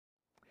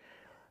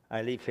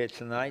I leave here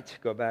tonight,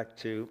 go back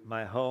to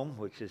my home,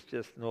 which is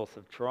just north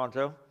of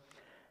Toronto.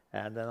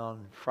 And then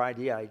on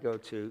Friday, I go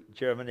to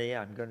Germany.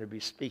 I'm going to be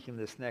speaking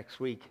this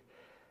next week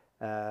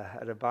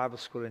at a Bible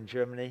school in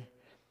Germany.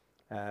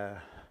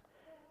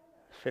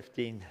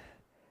 15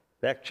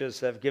 lectures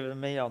they've given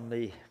me on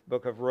the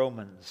book of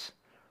Romans,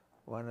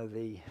 one of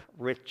the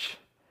rich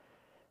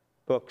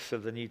books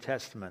of the New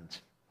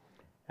Testament.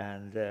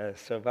 And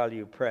so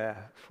value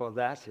prayer for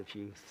that if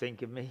you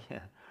think of me.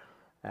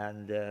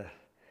 And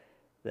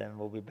then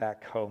we'll be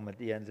back home at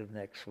the end of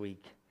next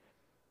week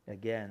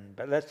again.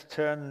 But let's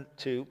turn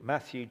to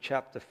Matthew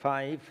chapter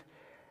 5.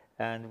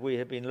 And we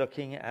have been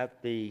looking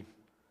at the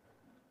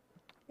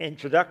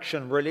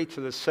introduction, really,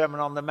 to the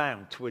Sermon on the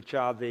Mount, which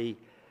are the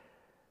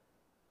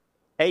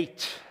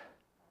 8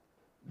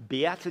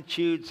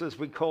 Beatitudes, as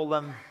we call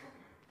them,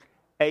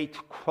 8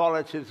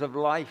 qualities of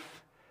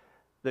life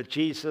that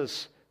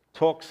Jesus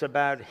talks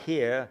about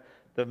here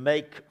that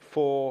make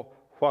for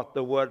what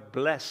the word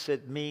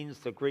blessed means.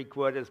 The Greek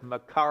word is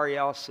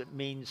makarios. It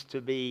means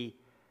to be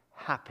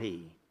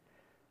happy,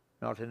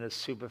 not in a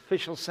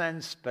superficial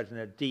sense, but in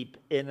a deep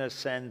inner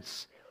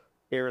sense,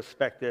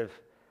 irrespective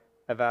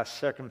of our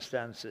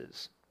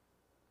circumstances.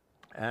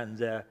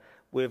 And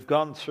we've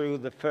gone through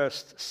the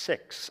first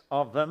 6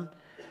 of them.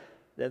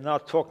 They're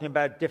not talking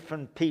about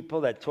different people.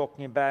 They're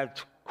talking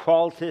about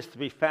qualities to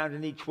be found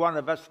in each one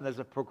of us. And there's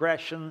a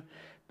progression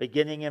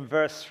beginning in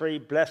verse 3.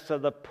 Blessed are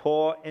the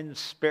poor in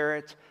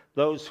spirit,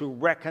 those who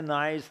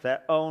recognize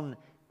their own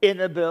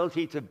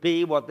inability to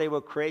be what they were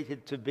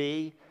created to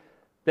be.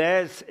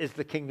 Theirs is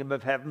the kingdom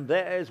of heaven.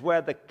 There is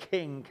where the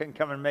king can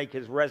come and make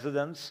his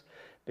residence,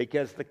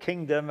 because the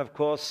kingdom, of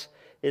course,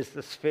 is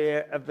the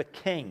sphere of the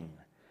king.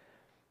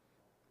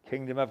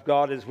 Kingdom of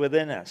God is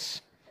within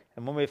us.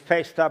 And when we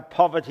faced our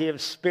poverty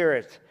of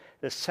spirit,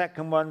 the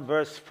second one,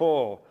 verse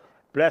 4,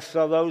 blessed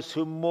are those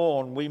who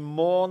mourn. We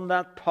mourn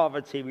that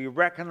poverty. We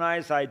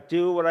recognize I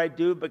do what I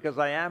do because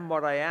I am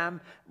what I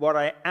am. What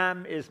I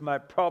am is my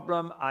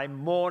problem. I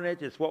mourn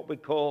it. It's what we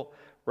call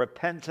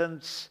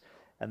repentance.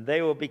 And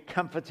they will be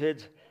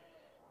comforted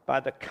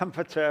by the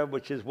Comforter,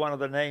 which is one of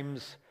the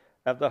names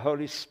of the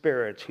Holy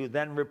Spirit, who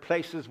then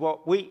replaces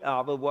what we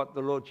are with what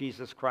the Lord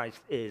Jesus Christ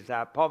is.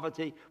 Our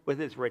poverty with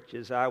his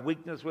riches, our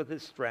weakness with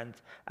his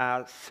strength,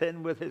 our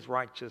sin with his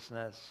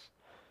righteousness.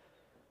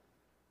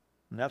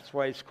 And that's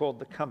why he's called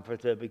the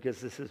Comforter,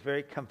 because this is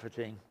very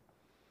comforting.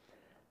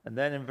 And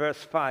then in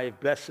verse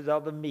 5, blessed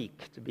are the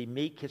meek. To be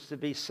meek is to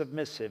be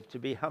submissive, to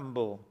be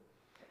humble.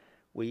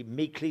 We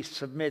meekly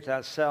submit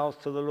ourselves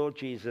to the Lord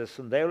Jesus,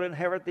 and they'll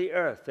inherit the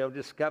earth. They'll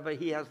discover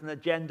he has an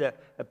agenda,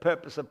 a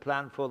purpose, a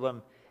plan for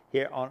them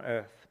here on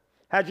earth.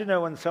 How do you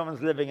know when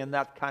someone's living in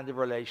that kind of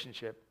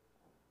relationship?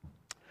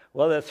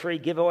 Well, there are 3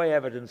 giveaway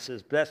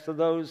evidences. Blessed are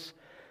those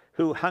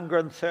who hunger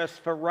and thirst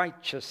for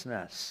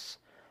righteousness.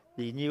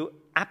 The new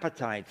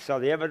appetites are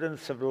the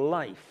evidence of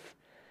life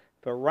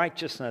for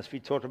righteousness. We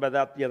talked about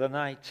that the other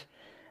night.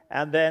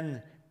 And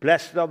then,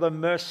 blessed are the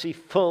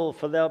merciful,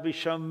 for they'll be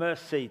shown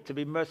mercy. To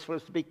be merciful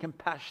is to be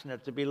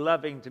compassionate, to be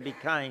loving, to be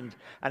kind.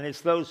 And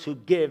it's those who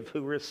give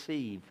who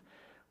receive.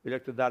 We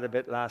looked at that a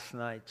bit last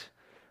night.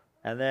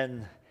 And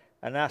then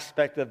an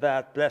aspect of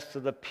that, blessed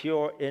are the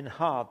pure in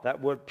heart.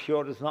 That word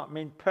pure does not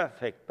mean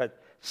perfect,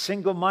 but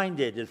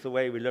single-minded is the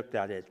way we looked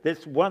at it.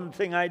 This one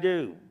thing I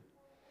do.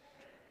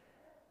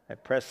 I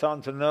press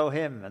on to know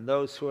him, and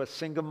those who are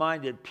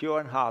single-minded,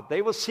 pure in heart,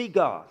 they will see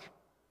God.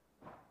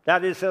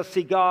 That is, they'll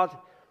see God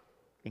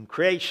in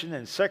creation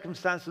and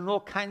circumstance in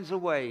all kinds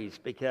of ways,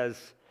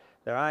 because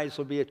their eyes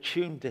will be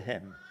attuned to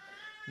him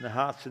and their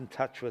hearts in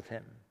touch with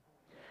him.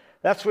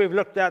 That's what we've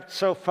looked at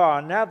so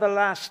far. Now the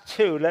last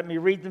 2, let me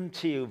read them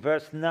to you.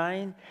 Verse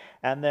 9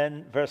 and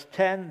then verse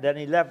 10, then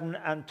 11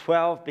 and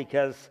 12,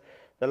 because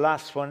the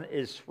last one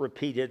is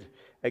repeated.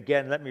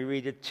 Again, let me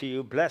read it to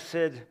you.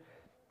 Blessed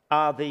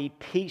are the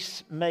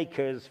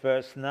peacemakers,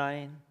 verse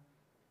 9.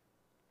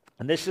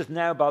 And this is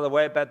now, by the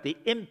way, about the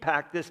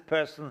impact this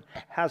person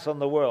has on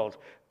the world.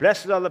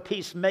 Blessed are the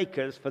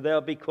peacemakers, for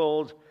they'll be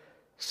called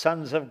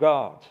sons of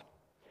God.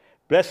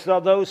 Blessed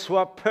are those who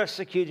are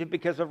persecuted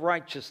because of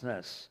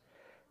righteousness,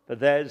 for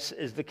theirs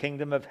is the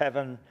kingdom of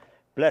heaven.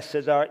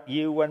 Blessed are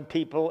you when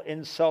people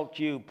insult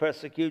you,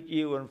 persecute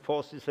you, and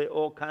falsely say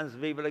all kinds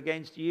of evil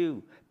against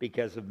you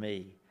because of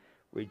me.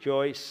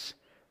 Rejoice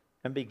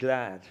and be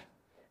glad,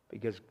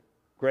 because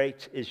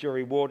great is your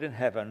reward in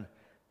heaven,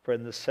 for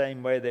in the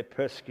same way they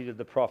persecuted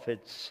the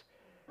prophets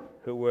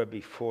who were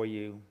before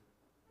you.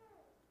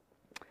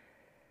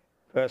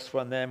 Verse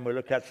 1 then we'll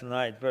look at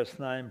tonight. Verse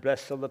 9,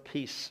 blessed are the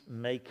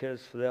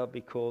peacemakers, for they'll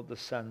be called the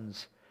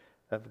sons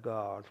of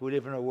God. We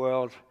live in a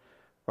world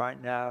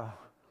right now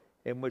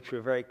in which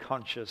we're very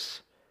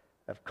conscious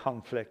of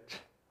conflict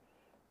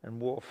and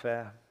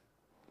warfare.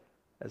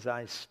 As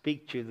I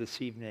speak to you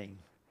this evening,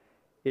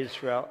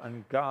 Israel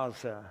and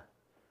Gaza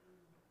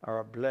are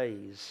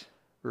ablaze,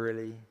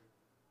 really,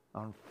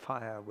 on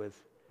fire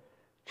with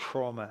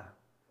trauma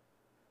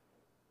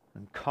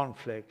and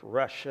conflict.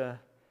 Russia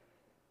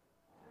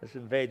has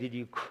invaded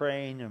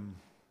Ukraine and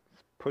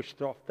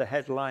pushed off the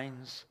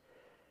headlines.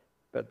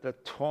 but the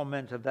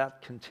torment of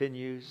that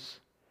continues.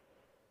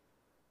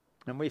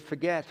 And we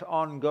forget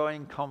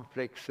ongoing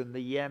conflicts in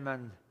the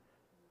Yemen,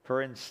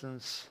 for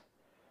instance.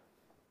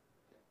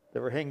 The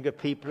Rohingya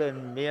people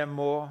in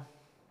Myanmar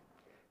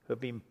who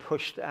have been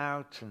pushed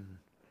out and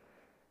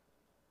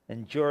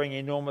enduring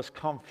enormous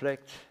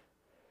conflict.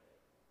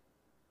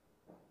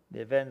 The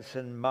events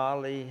in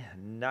Mali,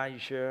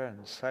 Niger,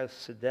 and South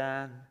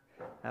Sudan,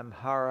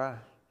 Amhara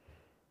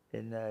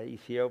in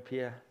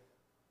Ethiopia.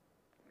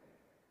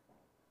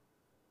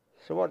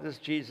 So what does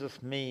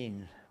Jesus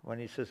mean when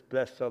he says,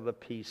 blessed are the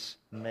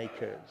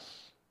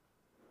peacemakers?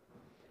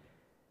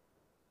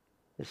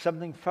 It's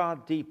something far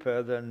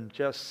deeper than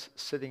just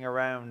sitting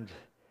around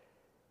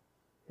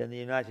in the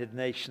United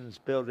Nations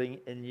building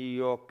in New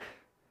York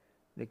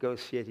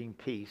negotiating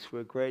peace.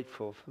 We're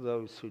grateful for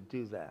those who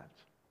do that.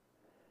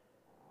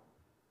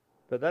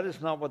 But that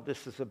is not what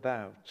this is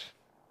about.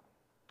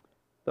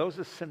 Those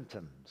are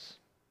symptoms.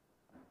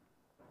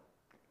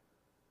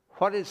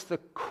 What is the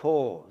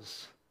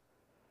cause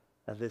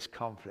of this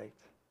conflict?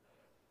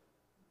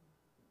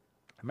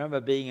 I remember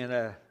being in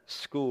a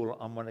school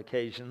on one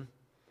occasion,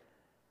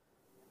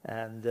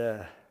 and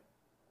I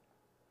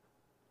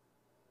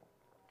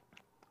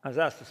was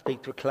asked to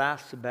speak to a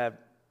class, about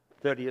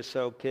 30 or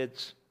so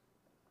kids.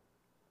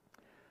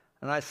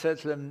 And I said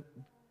to them,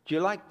 do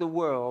you like the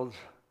world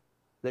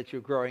that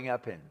you're growing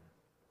up in?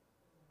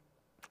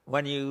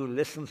 When you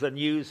listen to the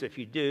news, if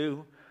you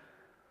do,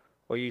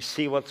 or you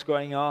see what's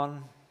going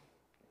on,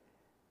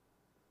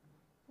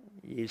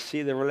 you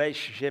see the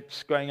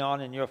relationships going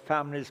on in your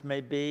families,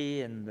 maybe,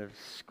 in the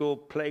school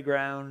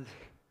playground,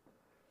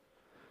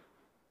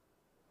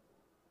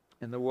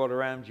 in the world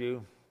around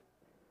you.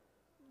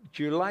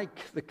 Do you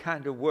like the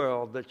kind of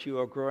world that you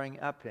are growing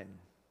up in?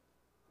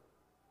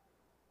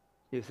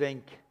 You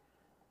think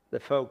the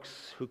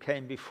folks who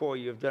came before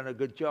you have done a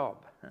good job?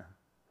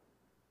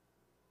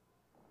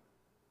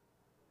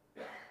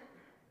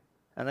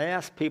 And I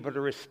asked people to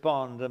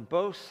respond, and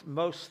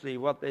mostly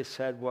what they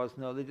said was,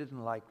 no, they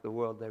didn't like the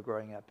world they're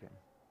growing up in.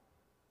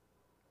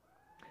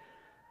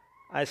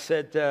 I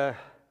said,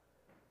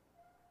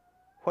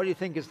 what do you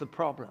think is the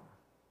problem?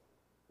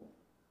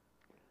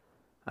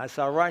 I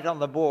said, I'll write on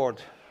the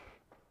board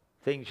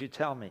things you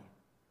tell me.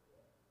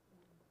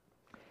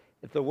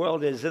 If the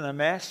world is in a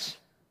mess,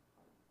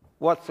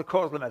 what's the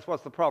cause of the mess?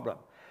 What's the problem?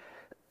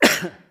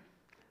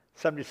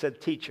 Somebody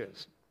said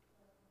teachers.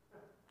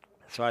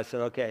 So I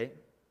said, okay,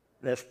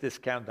 let's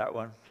discount that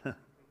one.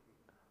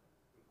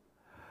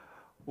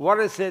 What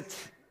is it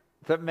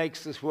that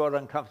makes this world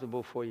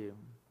uncomfortable for you?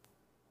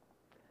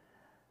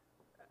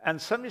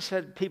 And somebody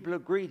said people are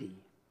greedy.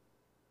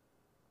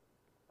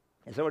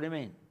 I said, what do you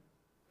mean?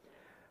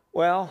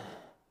 Well,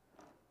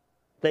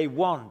 they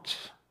want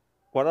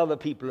what other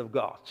people have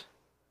got.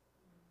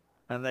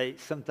 And they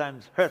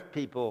sometimes hurt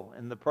people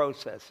in the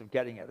process of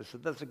getting it. I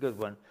said, that's a good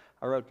one.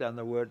 I wrote down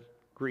the word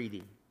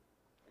greedy.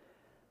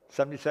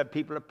 Somebody said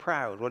people are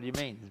proud. What do you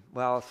mean?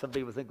 Well, some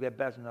people think they're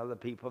better than other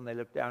people and they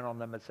look down on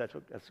them,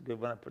 etc. That's a good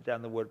one. I put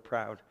down the word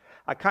proud.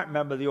 I can't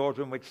remember the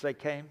order in which they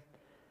came.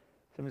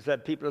 Somebody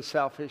said people are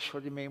selfish.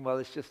 What do you mean? Well,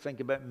 let's just think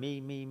about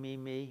me, me, me,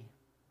 me.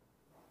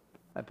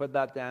 I put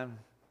that down.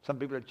 Some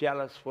people are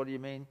jealous. What do you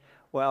mean?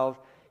 Well,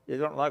 they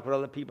don't like what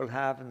other people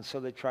have, and so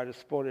they try to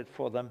spoil it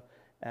for them.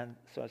 And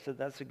so I said,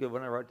 that's a good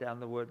one. I wrote down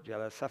the word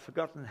jealous. I've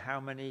forgotten how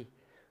many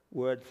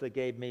words they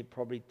gave me,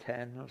 probably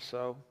 10 or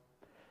so.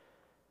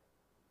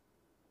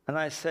 And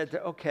I said,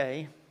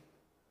 okay,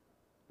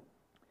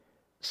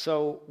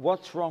 so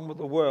what's wrong with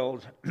the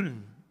world,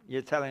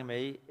 you're telling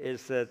me,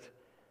 is that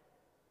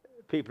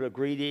people are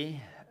greedy,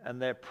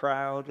 and they're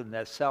proud, and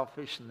they're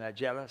selfish, and they're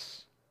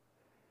jealous.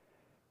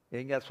 You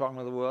think that's wrong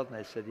with the world? And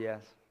they said,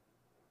 yes.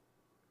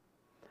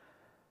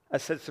 I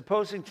said,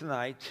 supposing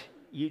tonight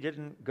you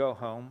didn't go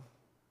home,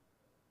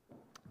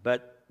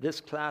 but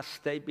this class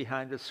stayed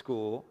behind at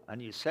school,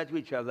 and you said to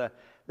each other,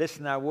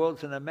 listen, our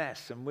world's in a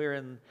mess, and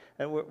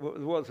the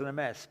world's in a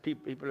mess.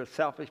 People are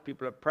selfish,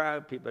 people are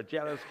proud, people are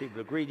jealous, people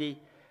are greedy.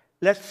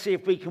 Let's see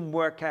if we can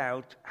work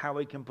out how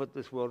we can put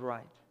this world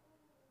right.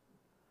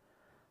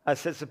 I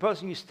said,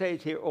 supposing you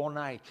stayed here all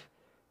night,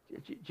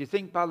 do you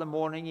think by the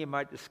morning you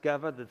might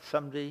discover that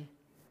somebody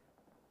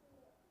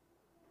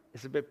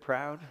is a bit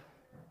proud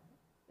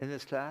in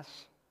this class?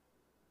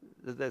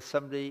 That there's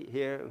somebody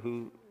here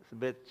who's a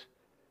bit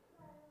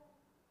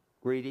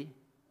greedy?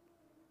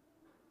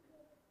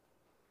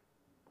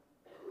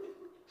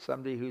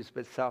 Somebody who's a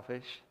bit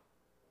selfish?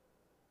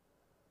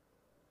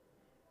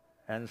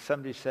 And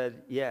somebody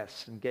said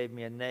yes and gave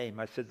me a name.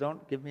 I said,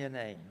 don't give me a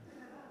name.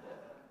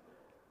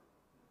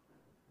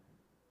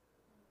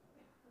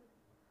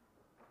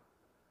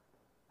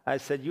 I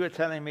said, you were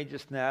telling me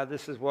just now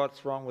this is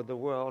what's wrong with the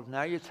world.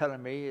 Now you're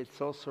telling me it's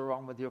also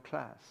wrong with your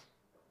class.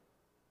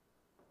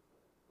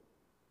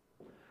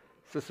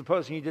 So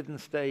supposing you didn't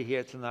stay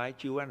here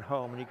tonight, you went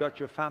home and you got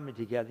your family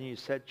together and you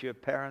said to your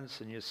parents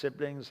and your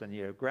siblings and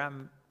your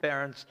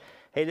grandparents,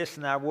 hey,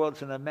 listen, our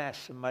world's in a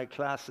mess and my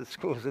class at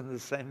school's in the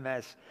same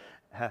mess.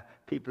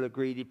 People are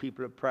greedy,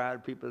 people are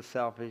proud, people are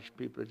selfish,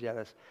 people are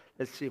jealous.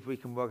 Let's see if we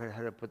can work out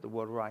how to put the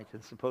world right.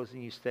 And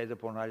supposing you stayed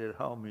up all night at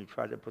home and you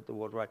tried to put the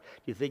world right,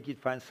 do you think you'd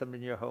find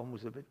somebody in your home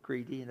who's a bit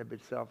greedy and a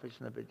bit selfish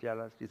and a bit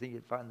jealous? Do you think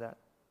you'd find that?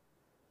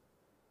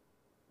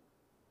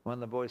 One of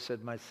the boys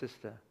said, my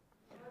sister.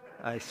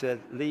 I said,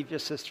 leave your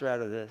sister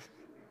out of this.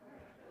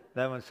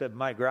 That one said,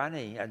 my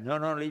granny.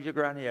 No, leave your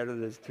granny out of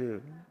this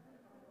too.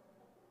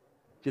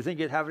 Do you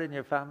think you'd have it in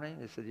your family?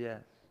 They said,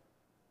 yes.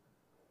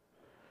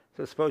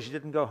 So suppose you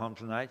didn't go home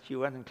tonight. You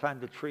went and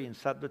climbed a tree and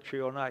sat in the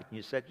tree all night. And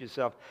you said to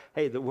yourself,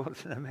 hey, the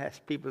world's in a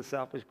mess. People are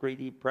selfish,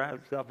 greedy,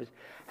 proud, selfish.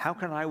 How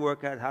can I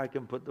work out how I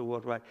can put the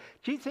world right?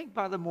 Do you think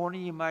by the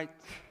morning you might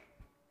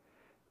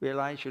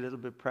realize you're a little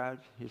bit proud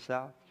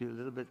yourself? You're a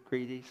little bit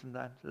greedy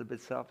sometimes, a little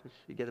bit selfish.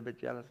 You get a bit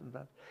jealous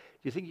sometimes.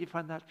 Do you think you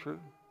find that true?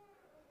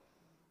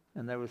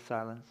 And there was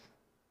silence.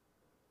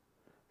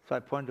 So I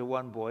pointed to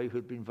one boy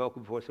who'd been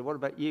vocal before. I said, what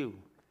about you?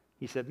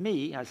 He said,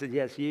 me? I said,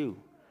 yes, you.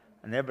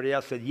 And everybody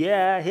else said,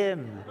 yeah,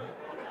 him.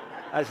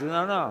 I said,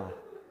 no.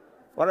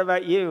 What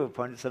about you? I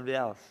pointed to somebody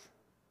else.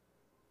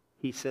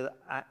 He said,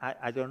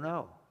 I don't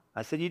know.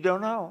 I said, you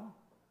don't know?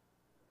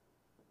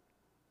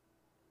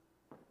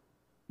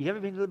 You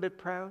ever been a little bit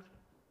proud?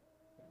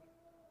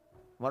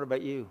 What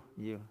about you?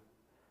 You.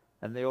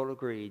 And they all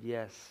agreed,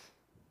 yes.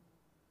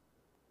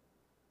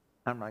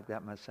 I'm like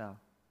that myself.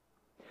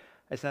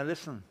 I said, now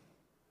listen.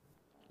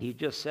 You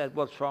just said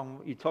what's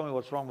wrong. You told me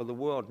what's wrong with the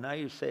world. Now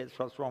you say it's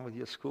what's wrong with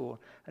your school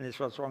and it's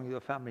what's wrong with your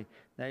family.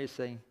 Now you're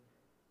saying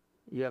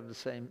you have the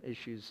same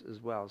issues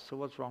as well. So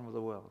what's wrong with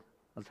the world?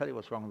 I'll tell you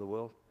what's wrong with the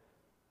world.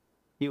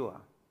 You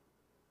are.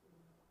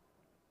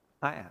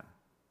 I am.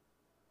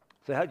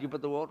 So how do you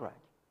put the world right?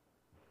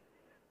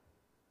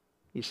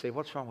 You say,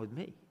 what's wrong with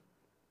me?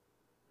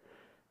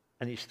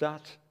 And you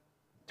start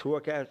to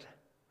work out,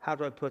 how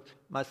do I put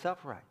myself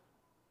right?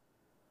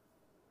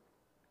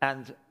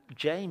 And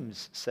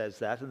James says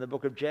that in the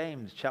book of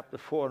James, chapter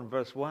 4 and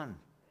verse 1.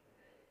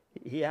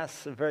 He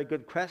asks a very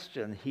good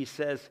question. He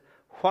says,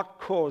 what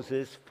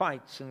causes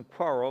fights and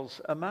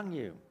quarrels among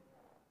you?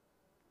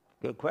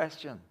 Good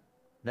question.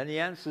 Then he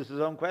answers his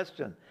own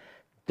question.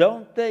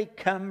 Don't they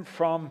come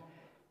from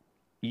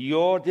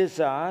your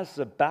desires,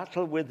 the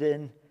battle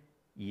within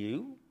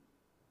you?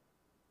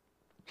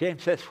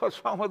 James says,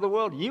 what's wrong with the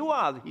world? You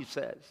are, he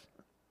says.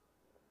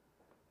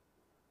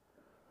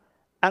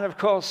 And of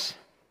course,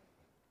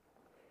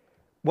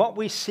 what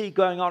we see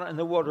going on in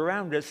the world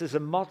around us is a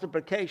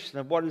multiplication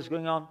of what is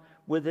going on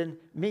within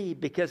me,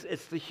 because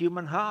it's the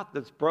human heart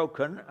that's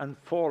broken and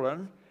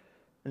fallen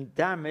and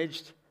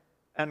damaged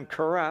and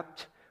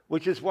corrupt,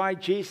 which is why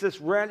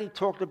Jesus rarely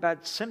talked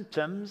about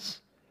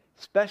symptoms,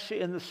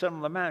 especially in the Sermon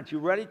on the Mount. He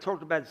rarely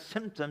talked about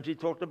symptoms, he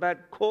talked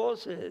about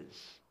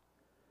causes.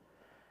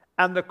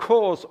 And the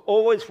cause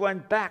always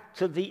went back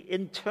to the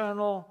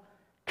internal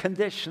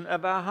condition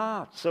of our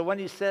heart. So when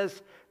he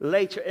says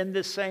later in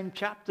this same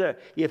chapter,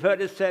 you've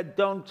heard it said,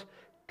 don't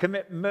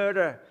commit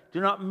murder, do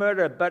not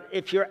murder. But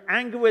if you're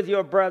angry with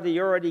your brother,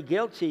 you're already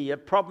guilty. Your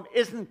problem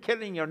isn't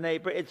killing your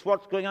neighbor, it's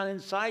what's going on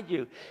inside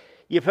you.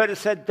 You've heard it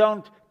said,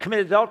 don't commit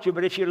adultery,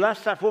 but if you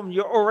lust after a woman,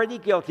 you're already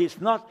guilty.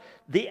 It's not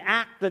the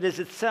act that is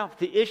itself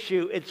the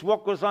issue, it's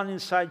what goes on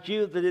inside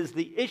you that is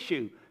the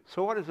issue.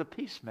 So what is a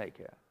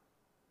peacemaker?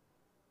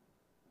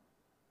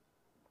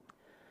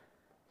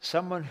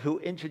 Someone who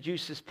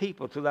introduces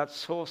people to that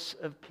source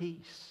of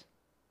peace.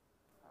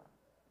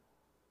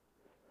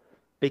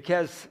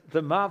 Because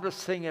the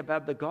marvelous thing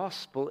about the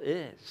gospel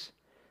is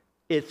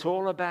it's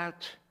all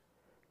about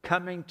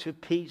coming to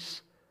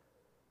peace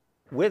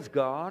with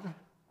God,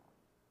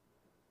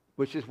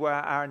 which is where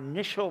our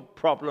initial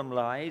problem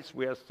lies.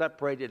 We are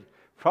separated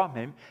from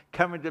him,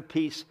 coming to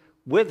peace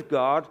with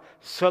God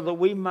so that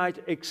we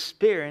might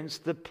experience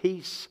the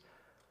peace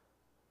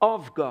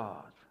of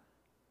God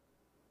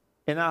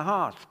in our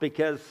hearts,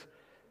 because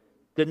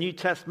the New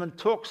Testament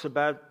talks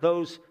about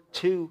those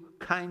two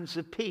kinds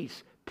of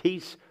peace.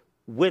 Peace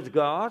with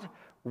God,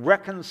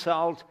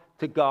 reconciled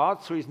to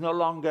God, so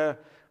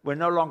we're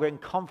no longer in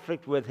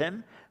conflict with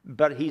him,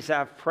 but he's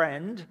our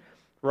friend.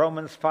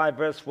 Romans 5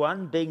 verse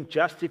 1, being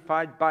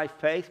justified by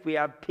faith, we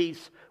have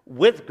peace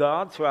with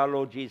God through our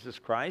Lord Jesus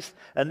Christ.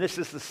 And this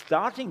is the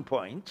starting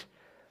point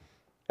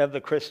of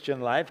the Christian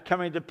life,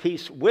 coming to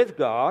peace with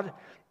God,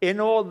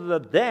 in order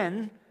that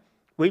then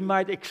we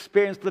might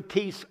experience the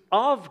peace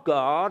of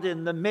God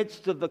in the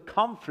midst of the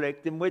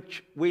conflict in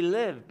which we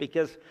live.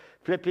 Because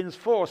Philippians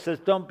 4 says,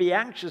 don't be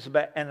anxious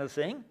about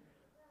anything.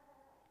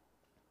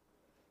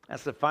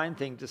 That's a fine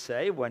thing to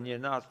say when you're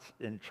not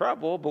in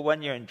trouble. But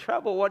when you're in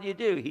trouble, what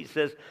do? He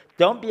says,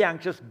 don't be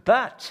anxious,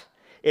 but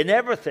in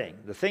everything,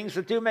 the things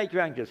that do make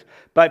you anxious,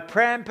 by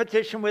prayer and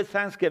petition with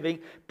thanksgiving,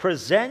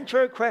 present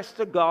your requests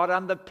to God,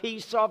 and the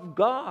peace of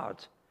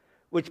God,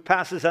 which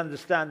passes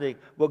understanding,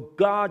 will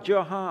guard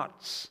your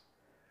hearts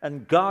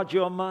and guard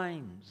your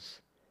minds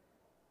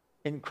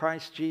in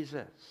Christ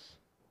Jesus.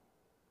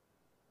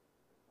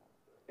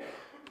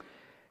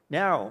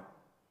 Now,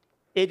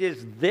 it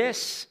is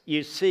this,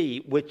 you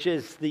see, which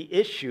is the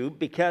issue,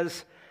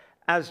 because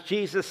As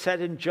Jesus said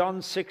in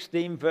John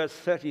 16, verse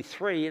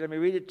 33, let me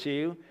read it to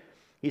you.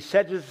 He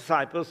said to his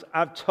disciples,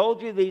 I've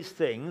told you these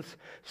things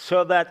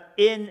so that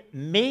in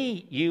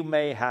me you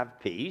may have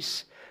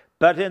peace,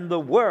 but in the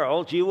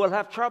world you will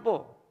have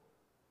trouble.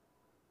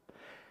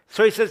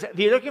 So he says, if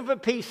you're looking for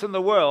peace in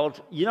the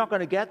world, you're not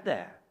going to get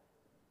there.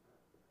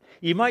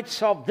 You might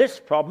solve this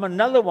problem,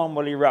 another one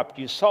will erupt.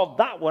 You solve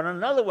that one,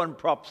 another one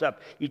props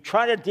up. You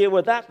try to deal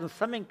with that, and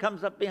something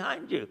comes up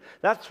behind you.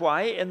 That's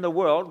why in the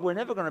world, we're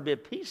never going to be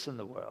at peace in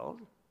the world.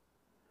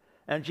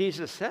 And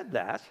Jesus said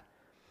that.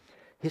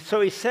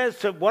 So he says,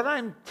 so what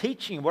I'm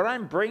teaching, what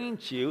I'm bringing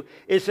to you,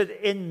 is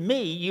that in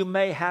me you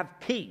may have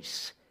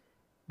peace.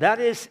 That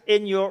is,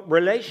 in your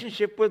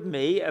relationship with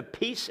me, a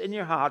peace in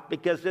your heart,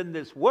 because in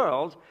this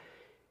world,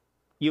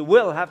 you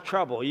will have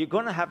trouble. You're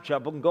going to have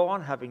trouble and go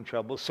on having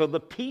trouble. So the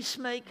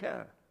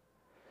peacemaker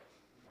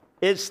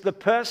is the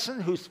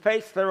person who's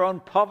faced their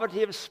own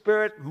poverty of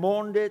spirit,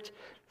 mourned it,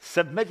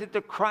 submitted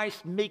to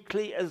Christ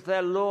meekly as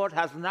their Lord,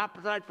 has an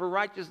appetite for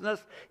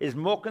righteousness, is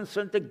more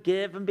concerned to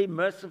give and be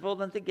merciful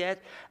than to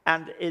get,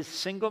 and is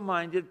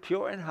single-minded,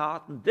 pure in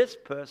heart. And this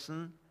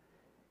person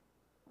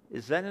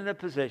is then in a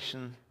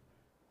position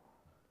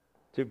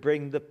to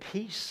bring the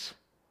peace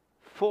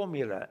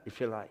formula, if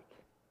you like,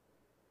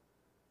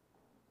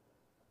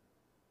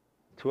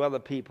 to other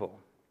people.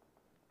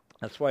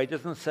 That's why he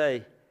doesn't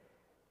say,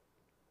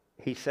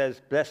 he says,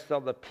 blessed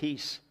are the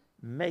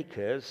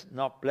peacemakers,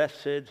 not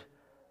blessed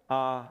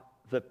are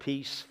the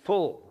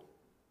peaceful.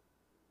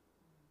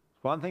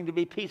 It's one thing to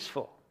be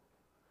peaceful,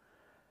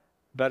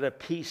 but a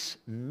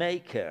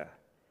peacemaker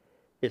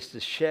is to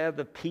share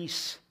the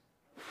peace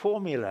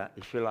formula,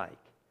 if you like,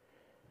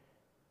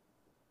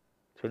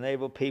 to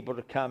enable people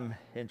to come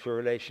into a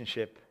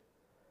relationship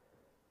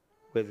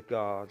with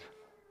God.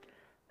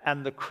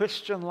 And the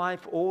Christian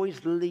life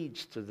always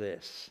leads to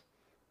this,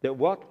 that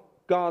what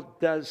God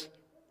does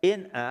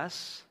in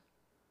us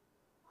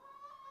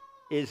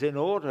is in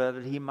order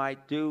that he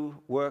might do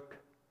work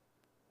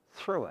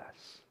through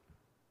us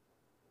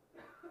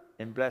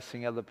in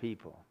blessing other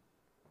people.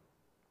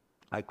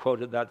 I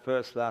quoted that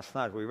verse last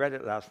night. We read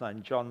it last night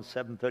in John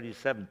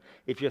 7:37.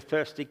 If you're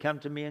thirsty, come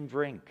to me and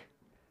drink.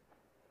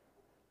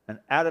 And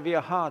out of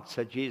your heart,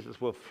 said Jesus,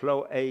 will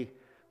flow a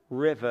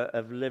river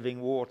of living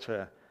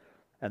water.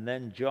 And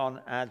then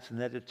John adds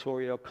an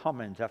editorial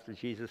comment after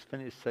Jesus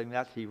finished saying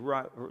that.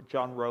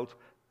 John wrote,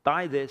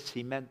 by this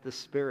he meant the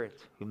Spirit,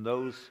 whom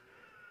those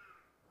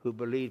who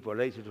believed were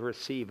later to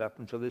receive. Up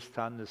until this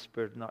time, the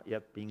Spirit had not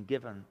yet been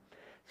given.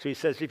 So he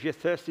says, if you're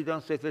thirsty,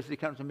 don't stay thirsty,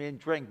 come to me and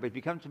drink. But if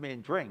you come to me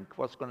and drink,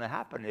 what's going to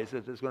happen is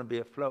that there's going to be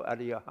a flow out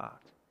of your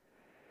heart.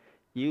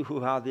 You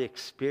who are the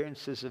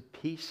experiences of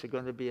peace are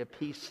going to be a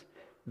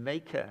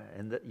peacemaker,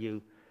 in that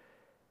you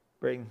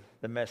bring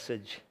the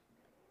message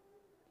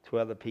to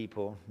other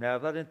people. Now,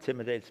 that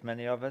intimidates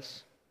many of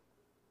us.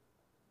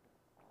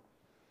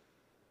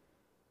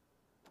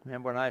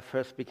 Remember when I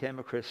first became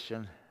a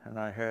Christian and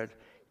I heard,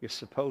 you're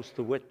supposed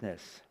to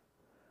witness.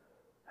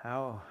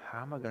 How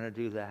am I going to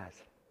do that?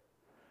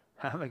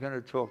 How am I going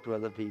to talk to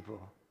other people?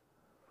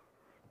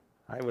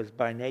 I was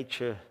by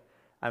nature,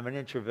 I'm an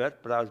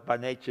introvert, but I was by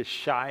nature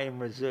shy and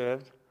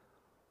reserved.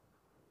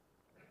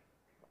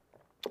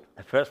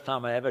 The first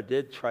time I ever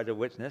did try to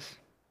witness,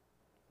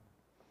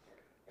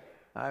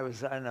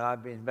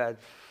 I've been about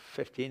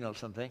 15 or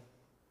something.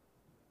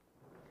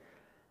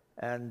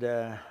 And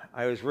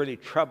I was really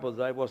troubled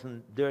that I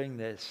wasn't doing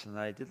this, and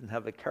I didn't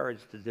have the courage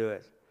to do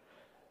it.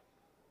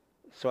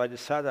 So I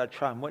decided I'd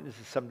try and witness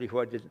to somebody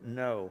who I didn't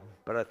know,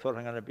 but I thought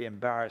I'm going to be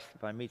embarrassed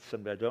if I meet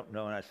somebody I don't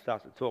know and I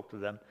start to talk to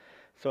them.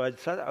 So I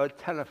decided I would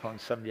telephone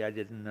somebody I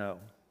didn't know.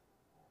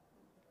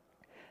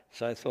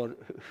 So I thought,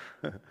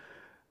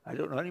 I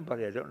don't know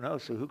anybody I don't know,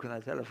 so who can I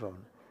telephone?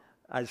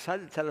 I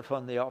decided to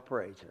telephone the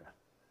operator.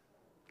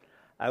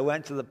 I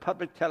went to the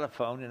public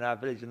telephone in our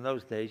village. In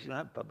those days, you don't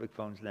have public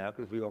phones now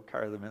because we all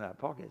carry them in our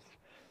pockets.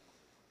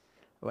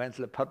 I went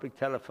to the public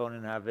telephone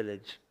in our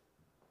village,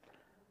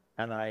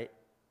 and I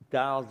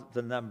dialed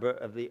the number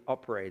of the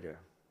operator.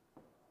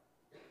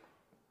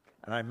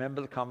 And I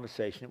remember the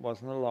conversation. It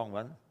wasn't a long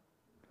one.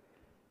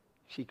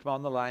 She came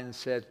on the line and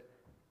said,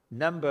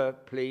 number,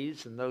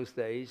 please. In those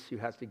days, you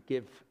had to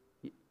give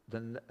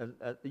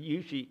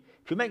usually,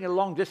 if you're making a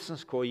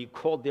long-distance call, you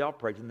called the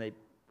operator, and they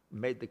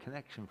made the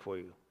connection for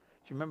you. Do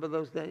you remember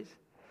those days?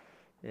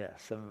 Yeah,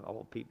 some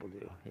old people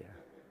do, yeah.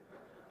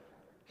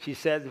 She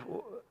said,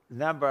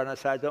 number, and I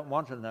said, I don't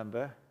want a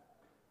number.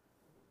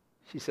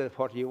 She said,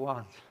 what do you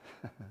want?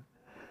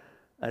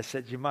 I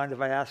said, do you mind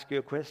if I ask you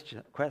a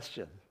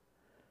question?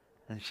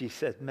 And she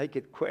said, make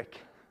it quick.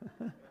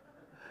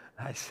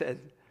 I said,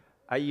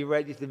 are you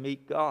ready to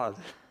meet God?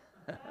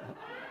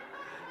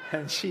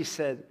 And she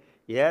said,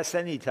 yes,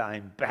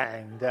 anytime.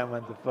 Bang, down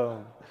went the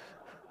phone.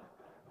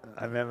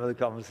 I remember the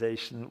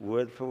conversation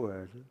word for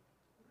word.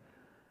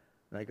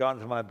 And I got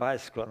onto my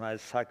bicycle and I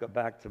cycled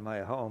back to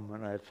my home,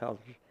 and I felt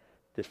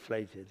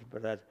deflated,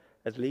 but I'd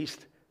at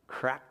least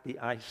cracked the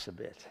ice a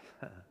bit.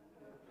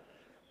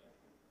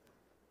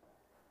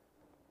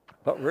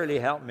 What really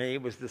helped me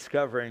was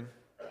discovering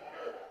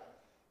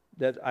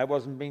that I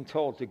wasn't being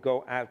told to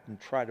go out and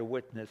try to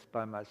witness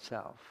by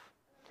myself.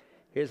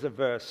 Here's a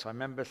verse. I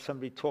remember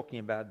somebody talking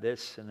about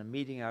this in a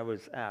meeting I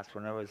was at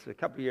when I was a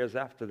couple of years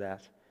after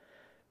that.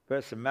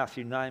 Verse in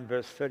Matthew 9,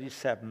 verse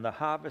 37. The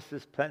harvest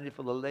is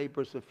plentiful, the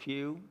laborers are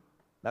few.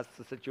 That's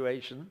the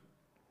situation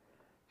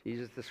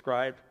Jesus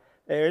described.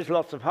 There is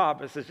lots of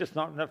harvest. There's just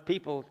not enough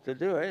people to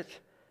do it.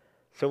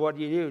 So what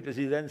do? Does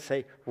he then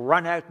say,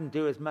 run out and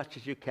do as much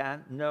as you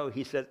can? No,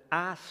 he said,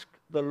 ask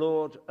the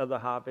Lord of the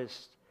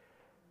harvest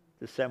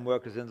to send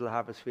workers into the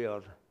harvest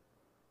field.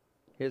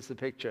 Here's the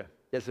picture.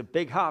 There's a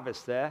big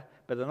harvest there,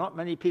 but there are not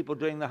many people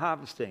doing the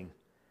harvesting.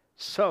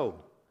 So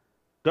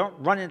don't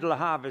run into the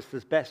harvest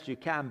as best you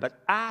can, but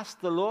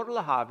ask the Lord of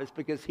the harvest,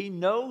 because he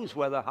knows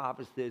where the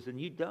harvest is and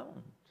you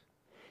don't.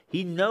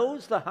 He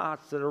knows the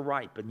hearts that are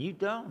ripe and you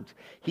don't.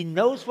 He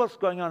knows what's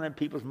going on in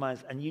people's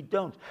minds and you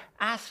don't.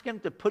 Ask him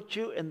to put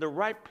you in the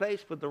right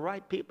place with the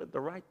right people at the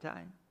right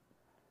time.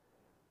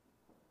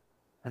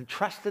 And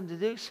trust him to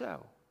do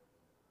so.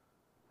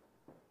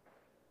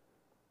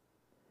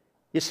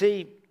 You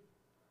see,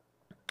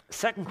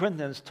 2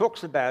 Corinthians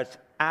talks about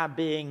our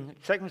being,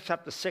 2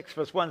 chapter 6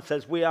 verse 1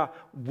 says, we are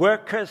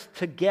workers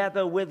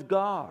together with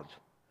God.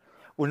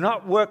 We're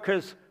not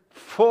workers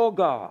for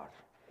God.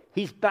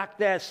 He's back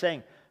there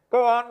saying,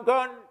 go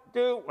on,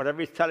 do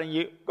whatever he's telling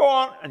you. Go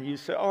on. And you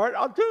say, all right,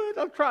 I'll do it,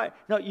 I'll try.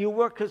 No, you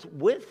workers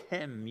with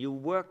him. You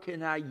work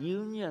in our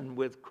union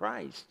with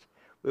Christ.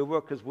 We're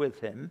workers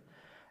with him.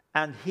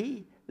 And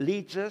he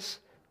leads us,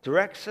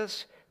 directs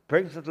us,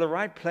 brings us to the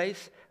right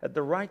place at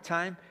the right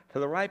time for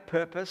the right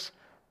purpose.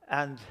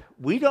 And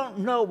we don't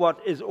know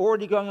what is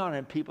already going on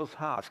in people's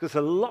hearts, because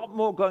there's a lot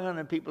more going on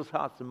in people's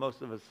hearts than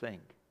most of us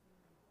think.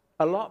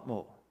 A lot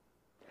more.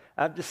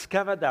 I've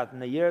discovered that in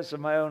the years of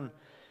my own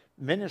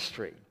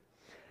ministry.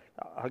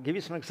 I'll give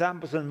you some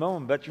examples in a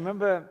moment, but you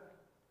remember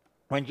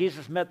when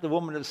Jesus met the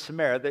woman of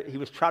Samaria, that he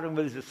was traveling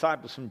with his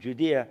disciples from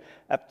Judea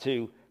up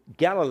to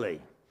Galilee.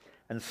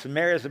 And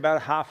Samaria is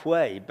about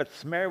halfway, but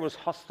Samaria was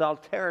hostile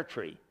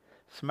territory.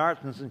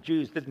 Samaritans and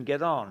Jews didn't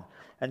get on.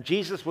 And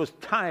Jesus was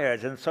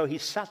tired, and so he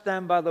sat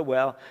down by the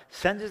well,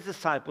 sent his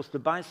disciples to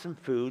buy some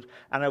food,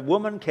 and a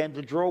woman came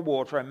to draw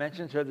water. I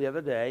mentioned her the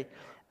other day,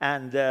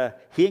 and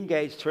he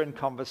engaged her in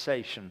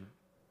conversation.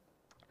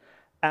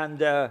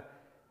 And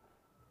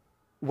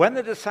when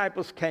the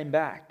disciples came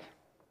back,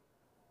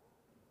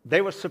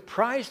 they were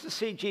surprised to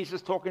see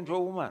Jesus talking to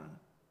a woman.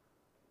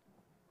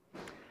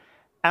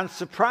 And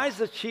surprised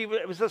that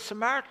it was a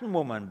Samaritan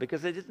woman,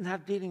 because they didn't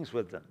have dealings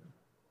with them.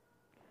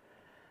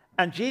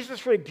 And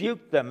Jesus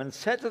rebuked them and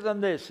said to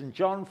them this in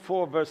John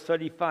 4, verse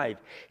 35.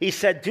 He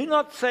said, do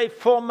not say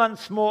 4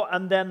 months more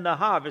and then the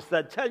harvest.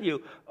 I tell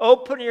you,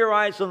 open your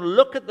eyes and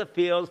look at the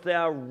fields. They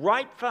are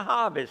ripe for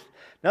harvest.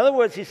 In other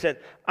words, he said,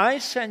 I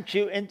sent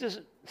you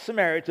into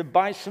Samaria to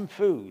buy some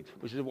food,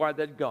 which is why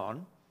they'd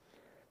gone.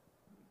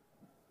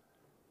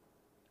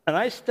 And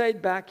I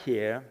stayed back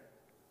here,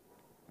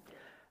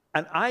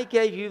 and I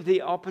gave you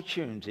the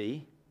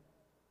opportunity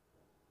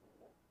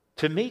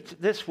to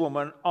meet this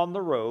woman on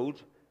the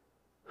road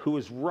who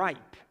was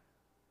ripe,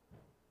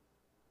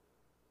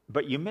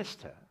 but you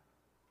missed her.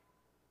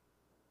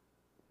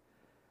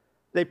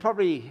 They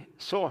probably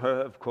saw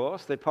her, of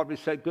course. They probably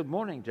said good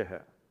morning to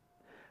her.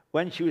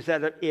 When she was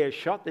at an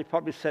earshot, they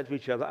probably said to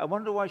each other, I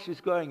wonder why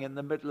she's going in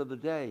the middle of the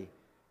day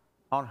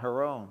on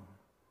her own.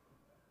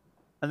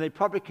 And they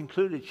probably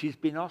concluded she's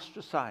been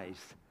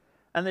ostracized.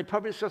 And they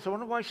probably said, I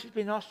wonder why she's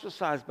been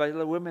ostracized by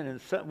other women.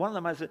 And one of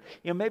them, I said,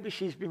 maybe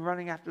she's been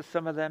running after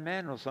some of their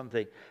men or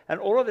something. And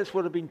all of this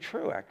would have been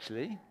true,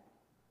 actually.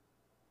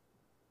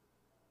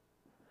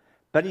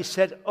 But he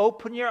said,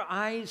 open your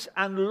eyes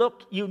and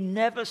look. You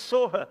never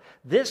saw her.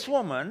 This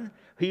woman,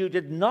 who you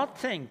did not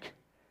think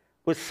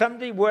was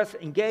somebody worth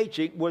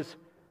engaging, was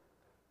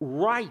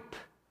ripe.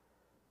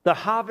 The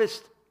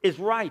harvest is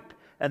ripe.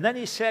 And then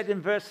he said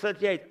in verse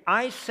 38,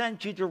 I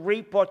sent you to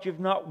reap what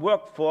you've not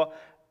worked for.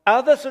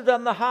 Others have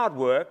done the hard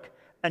work,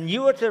 and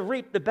you are to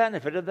reap the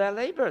benefit of their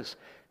labors.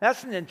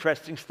 That's an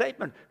interesting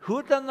statement. Who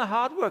had done the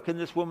hard work in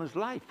this woman's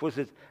life? Was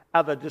it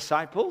other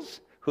disciples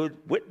who had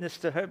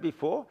witnessed to her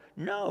before?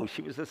 No,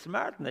 she was a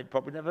Samaritan. They'd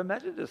probably never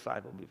met a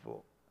disciple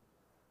before.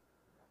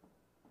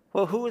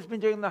 Well, who has been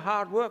doing the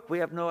hard work? We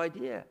have no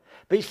idea.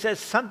 But he says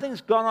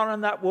something's gone on in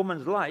that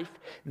woman's life.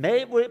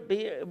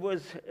 Maybe it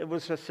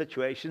was her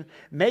situation.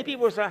 Maybe it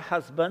was her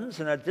husband's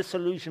and her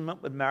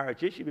disillusionment with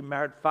marriages. She'd been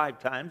married 5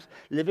 times,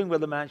 living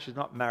with a man she's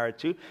not married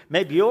to.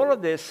 Maybe all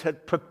of this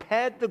had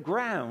prepared the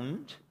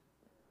ground,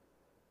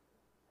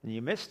 and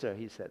you missed her,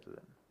 he said to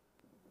them.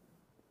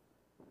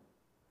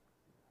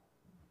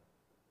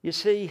 You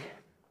see,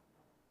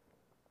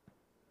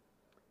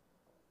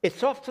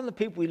 it's often the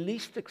people we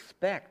least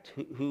expect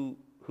who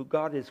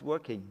God is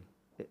working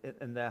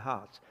in their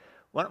hearts.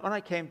 When I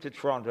came to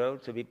Toronto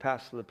to be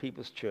pastor of the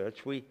People's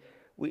Church, we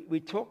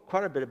talked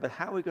quite a bit about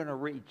how we're going to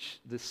reach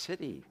the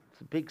city.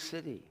 It's a big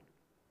city.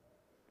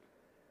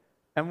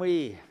 And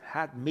we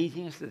had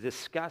meetings to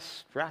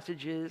discuss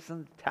strategies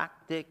and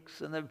tactics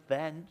and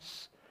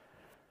events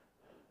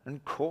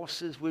and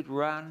courses we'd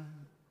run.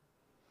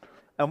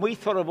 And we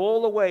thought of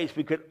all the ways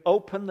we could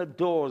open the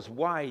doors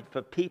wide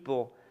for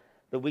people,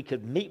 that we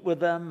could meet with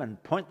them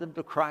and point them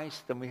to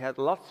Christ. And we had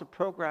lots of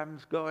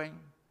programs going.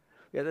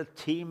 We had a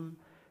team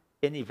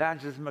in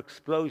Evangelism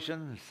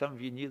Explosion. Some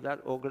of you knew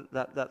that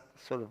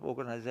sort of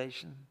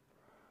organization.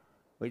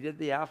 We did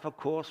the Alpha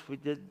course. We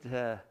did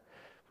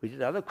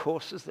other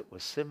courses that were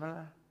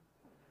similar.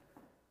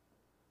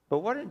 But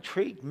what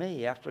intrigued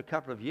me after a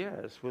couple of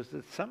years was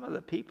that some of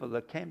the people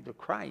that came to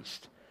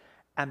Christ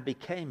and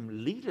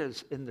became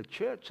leaders in the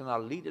church, and are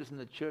leaders in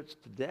the church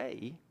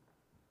today,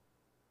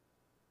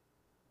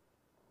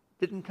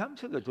 didn't come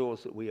to the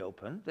doors that we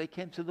opened. They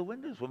came to the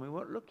windows when we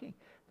weren't looking.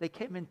 They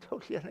came in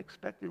totally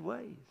unexpected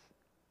ways.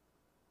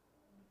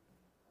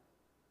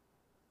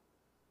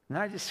 And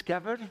I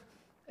discovered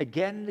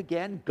again and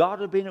again, God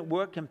had been at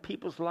work in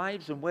people's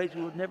lives in ways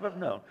we would never have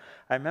known.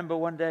 I remember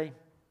one day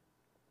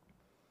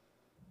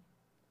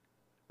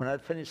when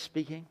I'd finished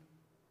speaking,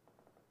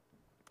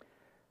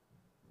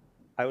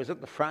 I was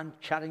at the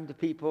front chatting to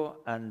people,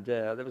 and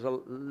there was a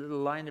little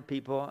line of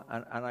people,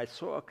 and I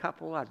saw a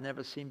couple I'd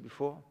never seen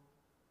before.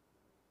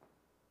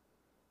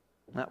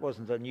 That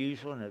wasn't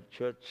unusual in a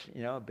church,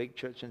 a big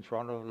church in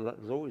Toronto.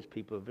 There's always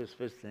people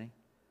visiting.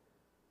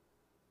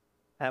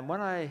 And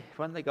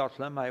when they got to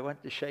them, I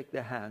went to shake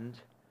their hand,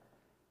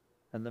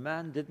 and the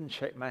man didn't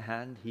shake my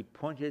hand. He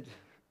pointed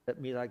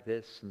at me like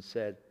this and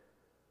said,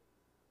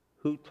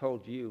 "Who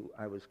told you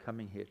I was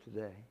coming here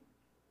today?"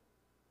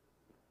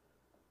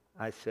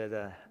 I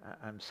said,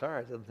 "I'm sorry,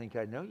 I don't think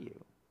I know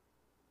you."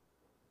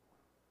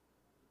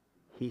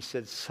 He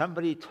said,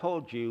 "Somebody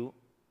told you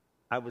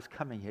I was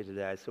coming here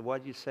today." I said, "Why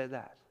did you say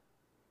that?"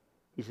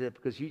 He said,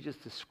 "Because you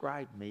just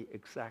described me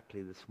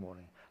exactly this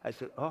morning." I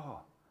said,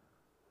 "Oh,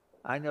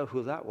 I know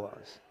who that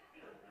was.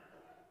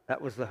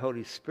 That was the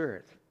Holy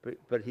Spirit."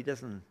 But he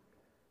doesn't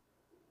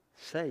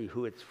say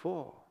who it's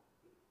for.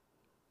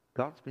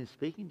 God's been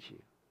speaking to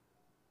you.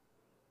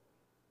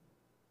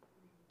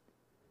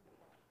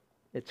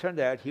 It turned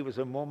out he was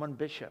a Mormon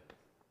bishop.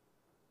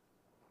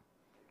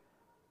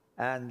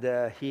 And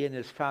he and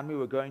his family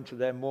were going to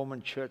their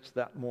Mormon church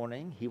that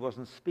morning. He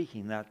wasn't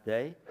speaking that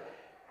day.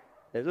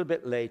 A little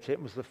bit later, it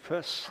was the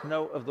first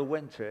snow of the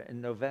winter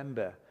in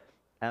November.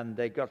 And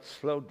they got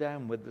slowed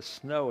down with the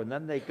snow. And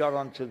then they got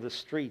onto the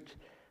street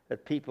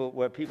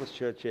where People's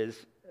Church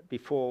is.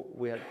 Before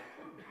we had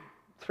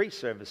 3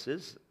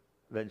 services,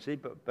 eventually,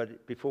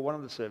 but before one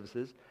of the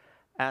services.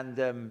 And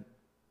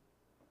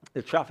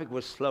the traffic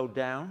was slowed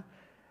down.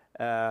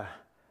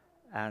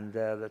 And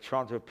the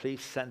Toronto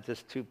police sent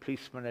us 2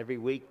 policemen every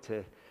week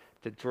to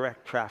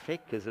direct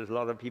traffic, because there's a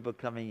lot of people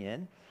coming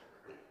in.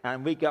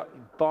 And we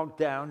got bogged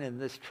down in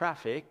this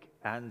traffic,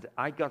 and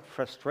I got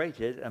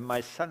frustrated, and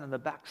my son in the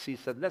back seat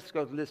said, "Let's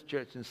go to this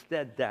church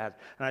instead, Dad."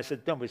 And I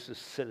said, "Don't be so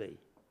silly."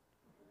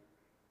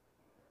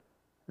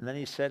 And then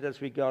he said, as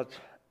we got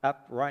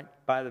up right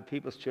by the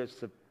People's Church,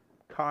 the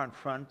car in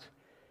front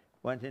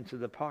went into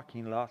the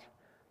parking lot,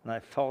 and I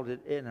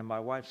folded in, and my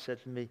wife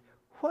said to me,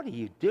 "What are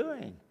you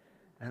doing?"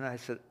 And I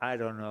said, "I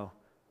don't know.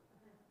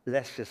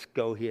 Let's just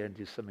go here and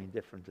do something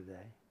different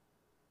today."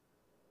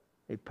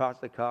 He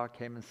parked the car,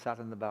 came and sat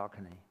on the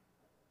balcony.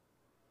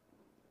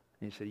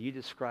 And he said, "You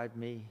described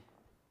me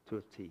to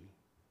a T."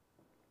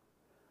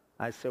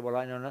 I said, "Well,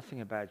 I know nothing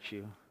about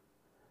you,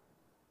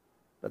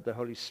 but the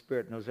Holy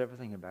Spirit knows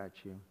everything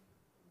about you."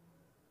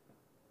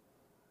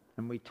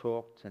 And we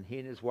talked, and he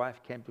and his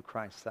wife came to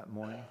Christ that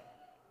morning.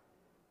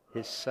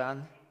 His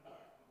son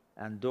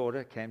and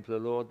daughter came to the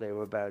Lord. They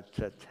were about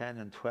 10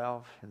 and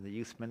 12 in the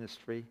youth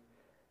ministry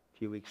a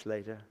few weeks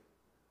later.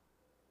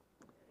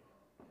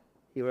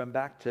 He went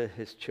back to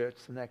his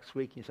church the next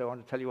week. He said, "I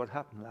want to tell you what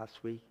happened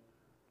last week."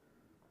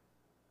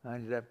 I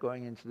ended up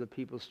going into the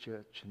People's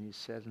Church, and he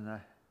said, and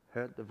I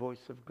heard the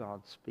voice of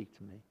God speak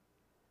to me.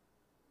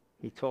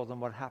 He told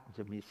them what happened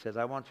to me. He said,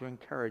 "I want to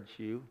encourage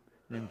you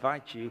and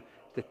invite you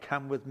to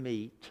come with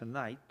me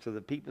tonight to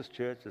the People's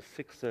Church at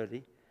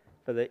 6:30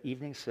 for the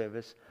evening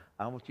service.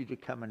 I want you to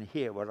come and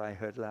hear what I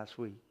heard last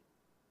week."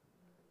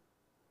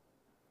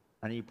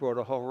 And he brought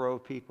a whole row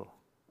of people.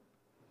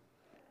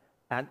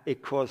 And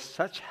it caused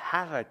such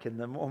havoc in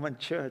the Mormon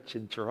church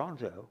in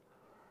Toronto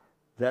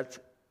that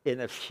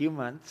in a few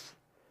months,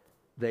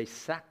 they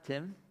sacked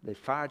him, they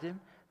fired him,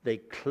 they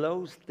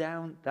closed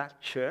down that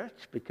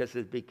church because it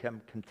had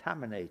become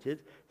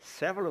contaminated.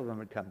 Several of them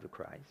had come to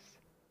Christ.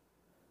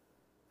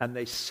 And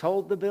they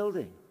sold the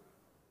building.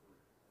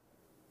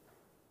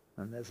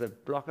 And there's a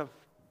block of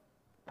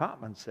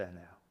apartments there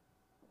now.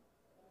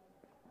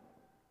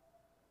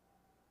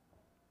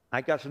 I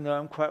got to know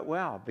him quite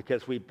well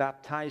because we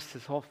baptized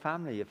his whole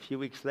family a few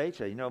weeks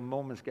later.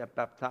 Mormons get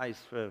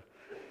baptized for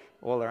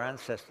all their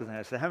ancestors. And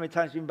I said, "How many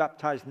times have you been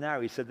baptized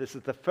now?" He said, "This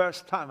is the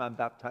first time I'm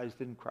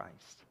baptized in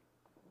Christ."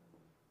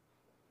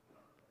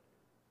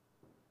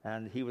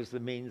 And he was the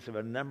means of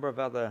a number of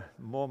other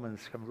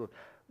Mormons coming.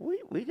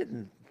 We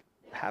didn't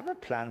have a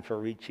plan for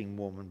reaching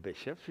Mormon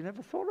bishops. We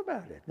never thought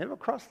about it. Never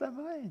crossed our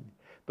mind.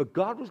 But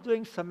God was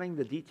doing something.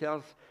 The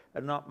details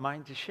are not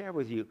mine to share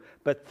with you.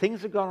 But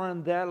things have gone on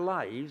in their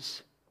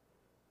lives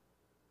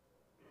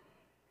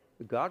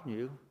God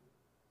knew.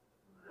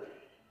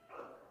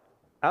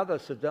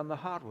 Others have done the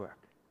hard work.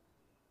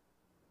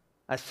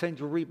 I sent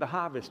you to reap a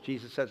harvest,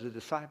 Jesus said to the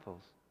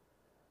disciples.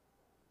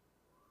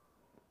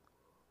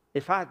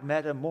 If I'd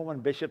met a Mormon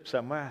bishop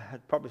somewhere,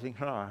 I'd probably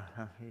think, oh,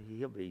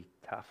 he'll be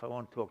tough. I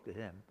won't talk to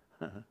him.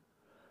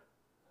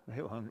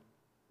 He won't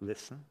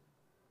listen.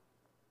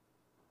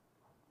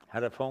 I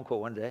had a phone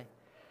call one day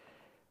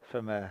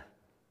from a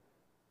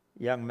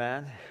young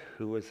man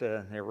who was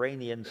an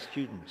Iranian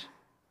student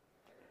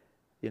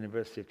at the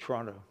University of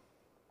Toronto.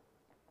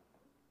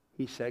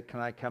 He said, can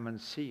I come and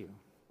see you?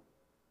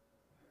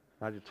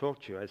 I'd like to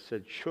talk to you. I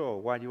said, sure.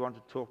 Why do you want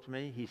to talk to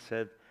me? He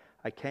said,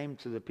 I came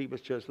to the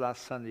People's Church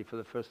last Sunday for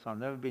the first time.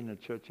 Never been in a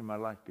church in my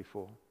life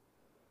before.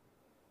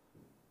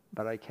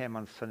 But I came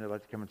on Sunday. I'd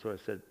like to come and talk.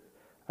 I said,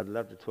 I'd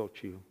love to talk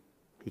to you.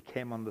 He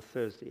came on the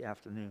Thursday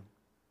afternoon.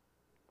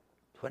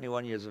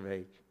 21 years of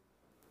age.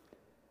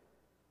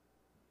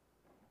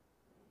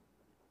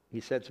 He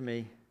said to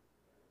me,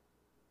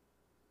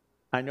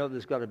 I know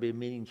there's got to be a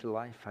meaning to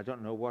life. I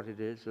don't know what it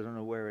is. I don't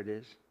know where it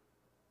is.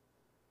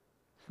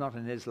 It's not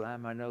in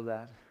Islam. I know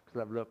that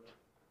because I've looked.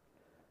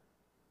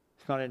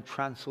 It's not in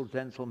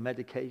transcendental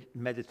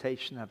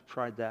meditation. I've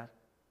tried that.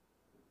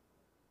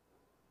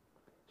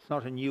 It's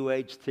not in New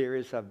Age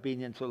theories. I've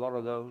been into a lot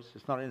of those.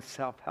 It's not in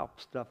self-help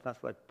stuff.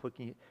 That's like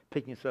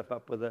picking yourself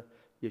up with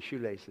your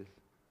shoelaces.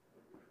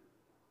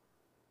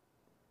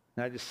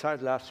 And I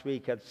decided last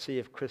week I'd see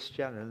if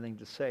Christian had anything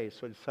to say,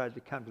 so I decided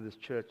to come to this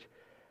church.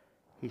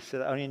 He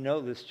said, I only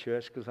know this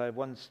church because I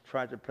once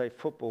tried to play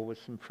football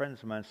with some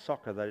friends of mine,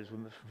 soccer that is,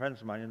 with some friends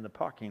of mine in the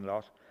parking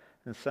lot,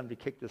 and somebody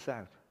kicked us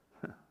out.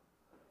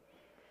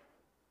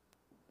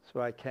 So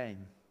I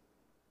came.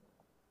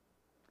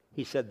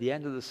 He said, the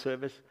end of the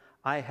service,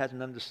 I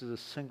hadn't understood a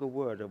single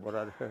word of what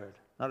I'd heard.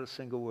 Not a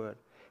single word.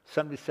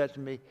 Somebody said to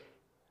me,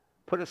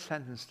 put a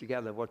sentence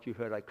together of what you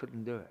heard. I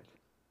couldn't do it.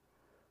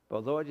 But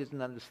although I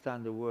didn't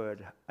understand a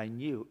word, I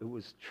knew it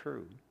was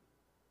true.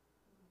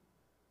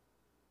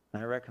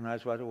 And I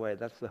recognized right away,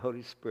 that's the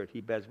Holy Spirit.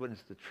 He bears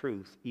witness to the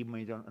truth, even when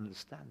you don't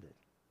understand it.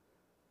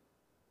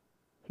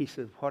 He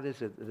said, what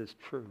is it that is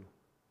true?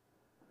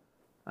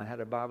 I had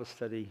a Bible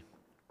study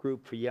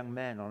group for young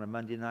men on a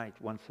Monday night,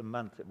 once a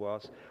month it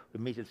was.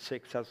 We'd meet at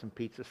 6, have some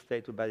pizza,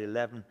 stay till about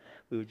 11.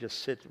 We would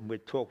just sit and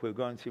we'd talk. We were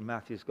going through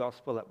Matthew's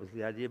Gospel, that was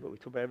the idea, but we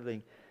talked about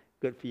everything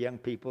good for young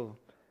people.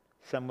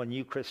 Some were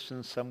new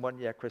Christians, some weren't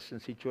yet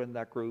Christians. He joined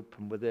that group,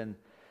 and within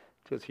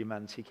 2 or 3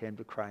 months he came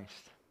to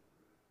Christ.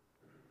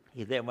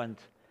 He then went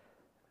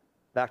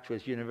back to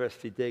his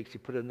university digs. He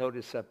put a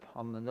notice up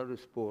on the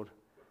notice board,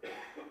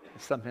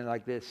 something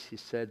like this. He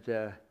said,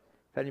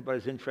 if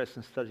anybody's interested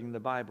in studying the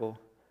Bible,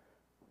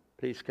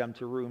 please come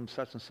to room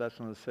such and such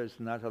on the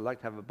Thursday night. I'd like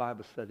to have a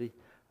Bible study.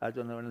 I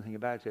don't know anything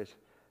about it.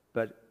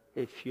 But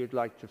if you'd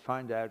like to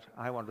find out,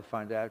 I want to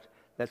find out,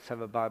 let's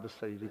have a Bible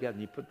study together.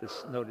 And he put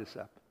this notice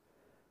up.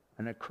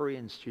 And a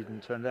Korean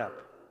student turned up.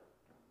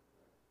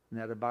 And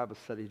they had a Bible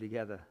study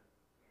together.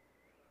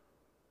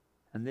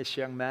 And this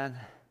young man,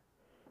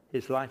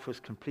 his life was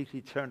completely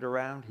turned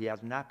around. He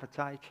had an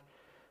appetite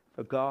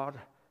for God,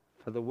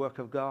 for the work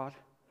of God.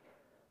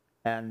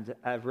 And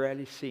I've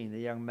rarely seen a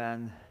young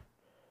man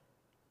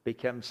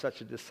become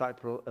such a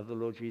disciple of the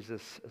Lord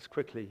Jesus as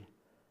quickly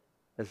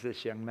as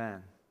this young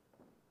man.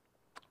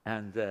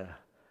 And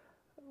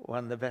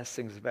one of the best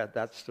things about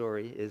that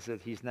story is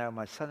that he's now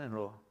my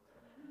son-in-law,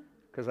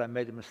 because I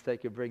made a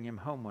mistake of bringing him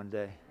home one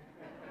day.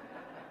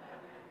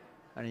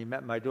 And he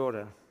met my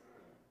daughter.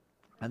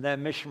 And they're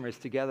missionaries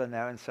together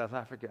now in South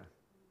Africa.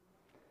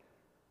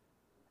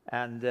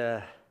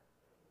 And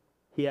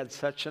he had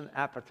such an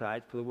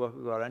appetite for the work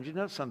of God. And you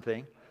know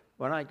something?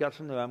 When I got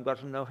to know him, got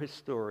to know his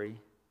story,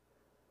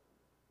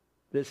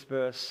 this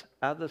verse,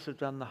 others have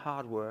done the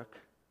hard work,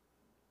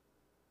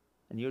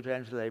 and you to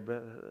enter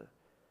labor,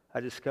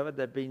 I discovered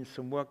there'd been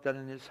some work done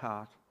in his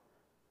heart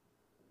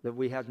that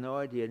we had no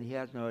idea, and he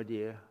had no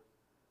idea,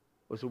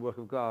 was the work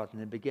of God.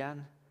 And it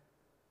began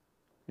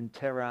in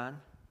Tehran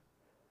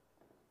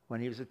when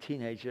he was a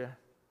teenager,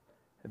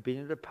 had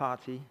been at a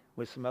party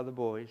with some other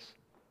boys,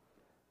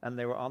 and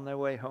they were on their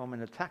way home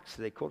in a taxi.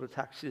 They called a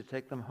taxi to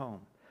take them home.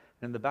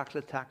 In the back of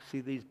the taxi,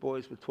 these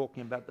boys were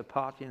talking about the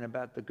party and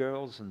about the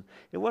girls, and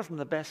it wasn't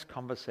the best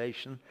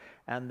conversation.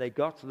 And they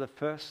got to the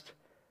first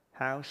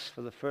house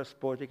for the first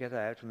boy to get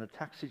out, and the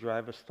taxi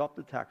driver stopped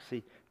the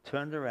taxi,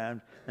 turned around,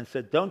 and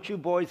said, "Don't you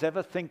boys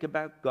ever think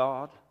about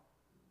God?"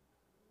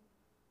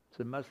 It's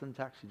a Muslim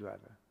taxi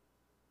driver.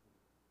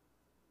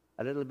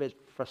 A little bit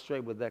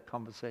frustrated with that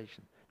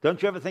conversation.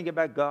 "Don't you ever think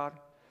about God?"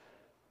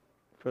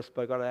 First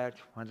boy got out,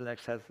 went to the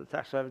next house. The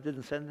taxi driver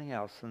didn't say anything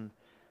else, and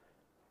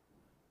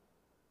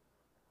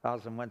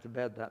Alison went to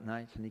bed that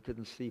night, and he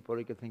couldn't sleep. All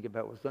he could think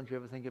about was, "Don't you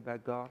ever think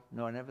about God?"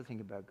 "No, I never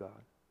think about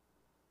God.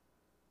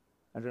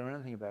 I don't know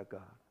anything about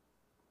God."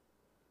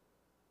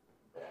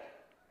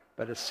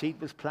 But a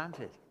seed was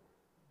planted.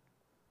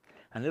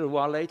 And a little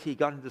while later, he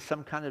got into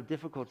some kind of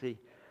difficulty.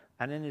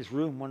 And in his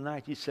room one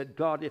night, he said,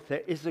 "God, if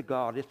there is a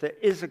God, if there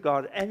is a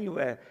God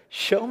anywhere,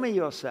 show me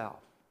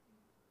yourself."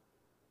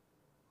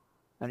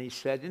 And he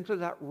said, into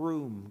that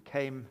room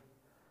came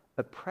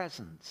a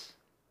presence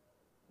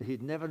that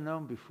he'd never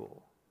known before.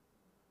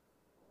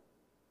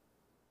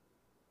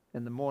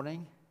 In the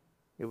morning,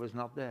 it was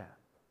not there.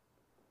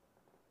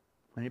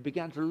 And he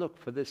began to look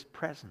for this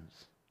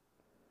presence.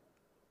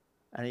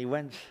 And he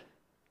went,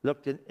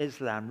 looked in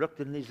Islam,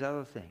 looked in these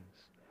other things.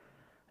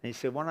 And he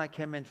said, when I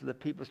came into the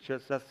People's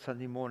Church that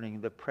Sunday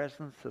morning, the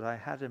presence that I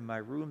had in my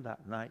room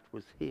that night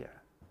was here.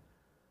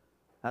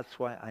 That's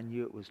why I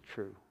knew it was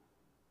true.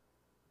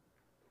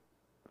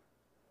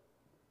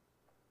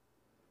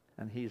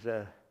 And he's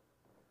a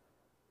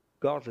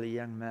godly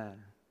young man.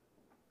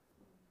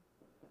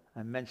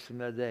 I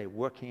mentioned the other day,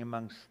 working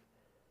amongst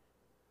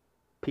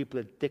people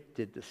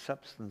addicted to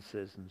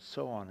substances and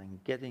so on,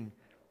 and getting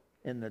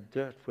in the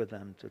dirt with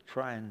them to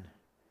try and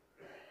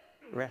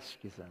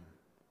rescue them.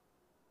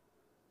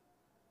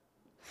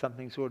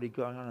 Something's already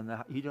going on in the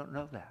house. You don't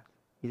know that.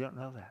 You don't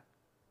know that.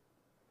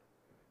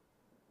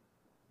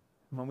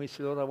 When we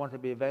say, Lord, I want to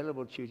be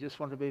available to you, just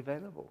want to be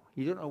available.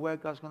 You don't know where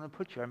God's going to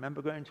put you. I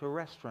remember going to a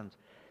restaurant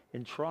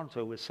in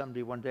Toronto with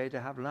somebody one day to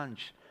have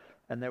lunch,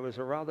 and there was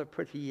a rather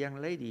pretty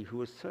young lady who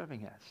was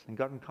serving us, and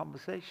got in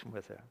conversation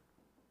with her.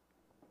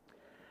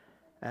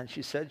 And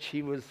she said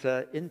she was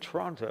in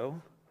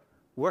Toronto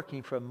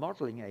working for a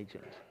modeling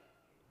agent.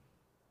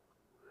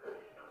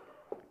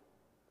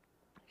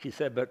 She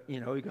said, but, you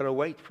know, you got to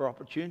wait for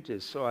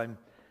opportunities. So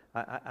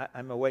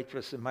I'm a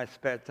waitress in my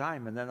spare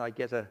time, and then I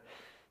get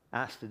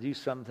asked to do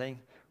something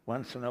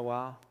once in a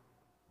while.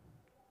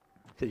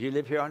 Said, you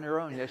live here on your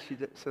own? Yes, she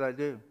said, I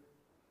do.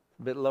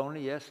 A bit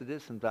lonely? Yes, it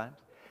is sometimes.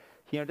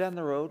 You know, down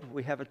the road,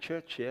 we have a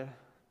church here,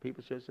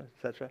 People's Church,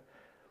 etc.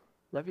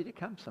 Love you to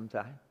come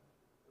sometime.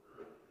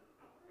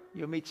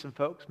 You'll meet some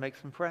folks, make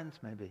some friends,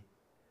 maybe.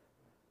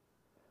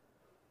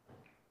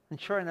 And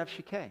sure enough,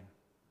 she came.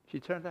 She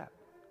turned up.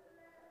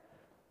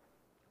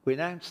 We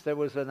announced there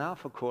was an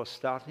Alpha course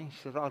starting.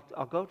 She said,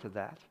 I'll go to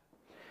that.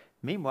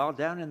 Meanwhile,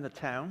 down in the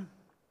town,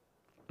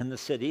 in the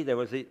city, there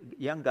was a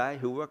young guy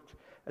who worked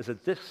as a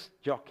disc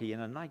jockey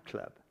in a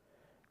nightclub,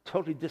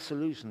 totally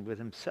disillusioned with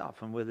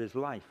himself and with his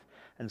life.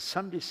 And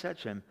somebody said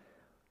to him,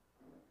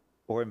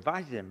 or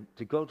invited him,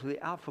 to go to the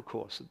Alpha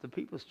course at the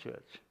People's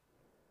Church.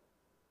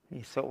 And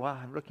he thought, well,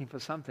 I'm looking for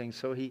something.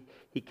 So he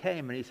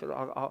came and he said,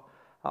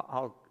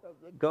 I'll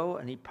go.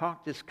 And he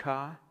parked his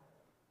car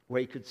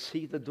where he could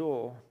see the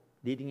door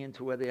leading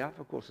into where the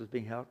Alpha course was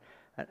being held.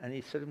 And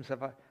he said to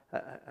himself,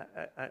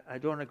 I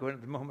don't want to go in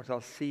at the moment.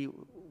 I'll see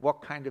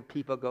what kind of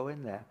people go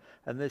in there.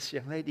 And this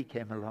young lady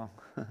came along.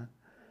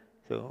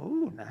 So,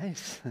 ooh,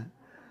 nice.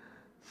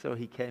 So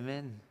he came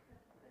in.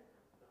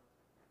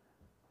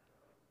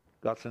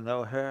 Got to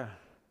know her.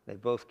 They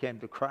both came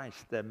to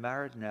Christ. They're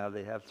married now.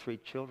 They have 3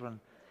 children.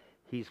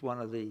 He's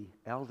one of the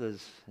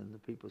elders in the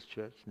People's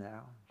Church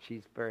now.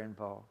 She's very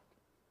involved.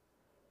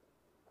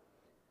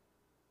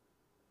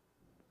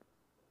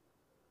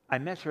 I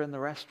met her in the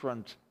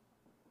restaurant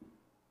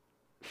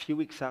a few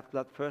weeks after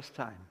that first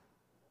time.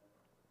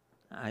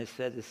 I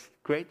said, it's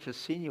great to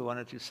see you 1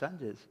 or 2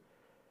 Sundays.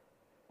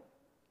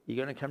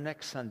 You're going to come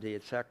next Sunday.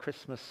 It's our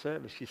Christmas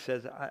service. She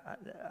says,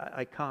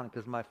 I can't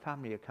because my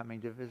family are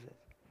coming to visit.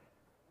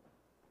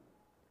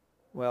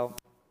 Well,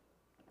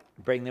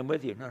 bring them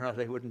with you. No,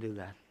 they wouldn't do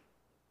that.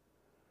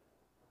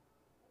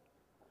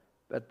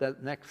 But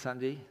that next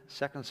Sunday,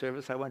 second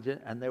service, I went in,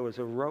 and there was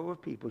a row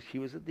of people. She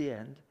was at the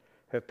end,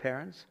 her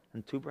parents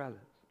and 2 brothers.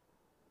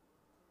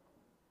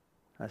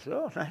 I said,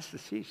 oh, nice to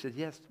see you. She said,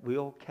 yes, we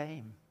all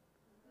came.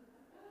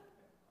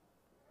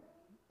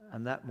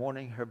 And that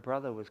morning, her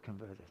brother was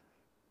converted.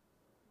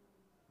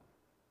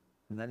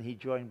 And then he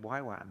joined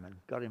YWAM and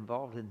got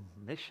involved in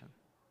mission.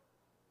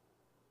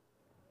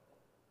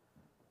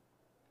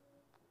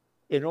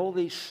 In all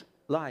these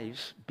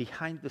lives,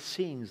 behind the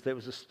scenes, there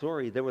was a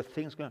story. There were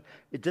things going on.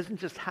 It doesn't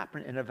just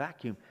happen in a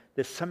vacuum.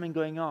 There's something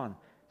going on.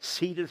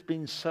 Seed has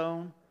been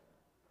sown.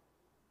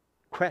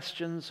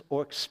 Questions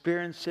or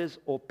experiences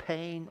or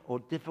pain or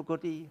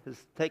difficulty has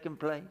taken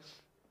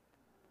place.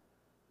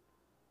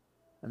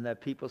 And there are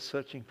people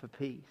searching for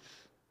peace,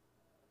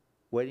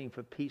 waiting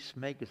for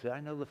peacemakers.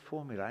 I know the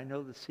formula. I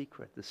know the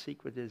secret. The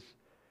secret is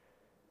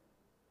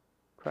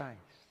Christ.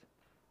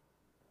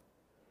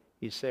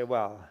 You say,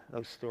 well,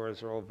 those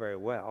stories are all very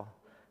well,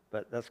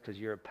 but that's because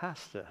you're a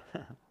pastor.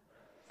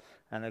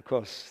 And of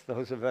course,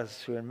 those of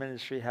us who are in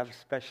ministry have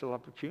special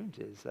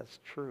opportunities. That's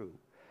true.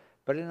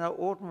 But in our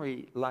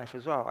ordinary life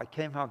as well,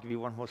 I'll give you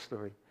one more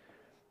story.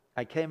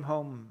 I came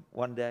home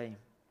one day,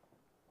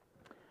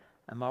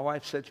 and my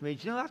wife said to me,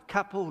 do you know that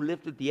couple who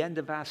lived at the end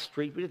of our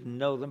street? We didn't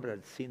know them, but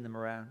I'd seen them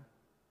around.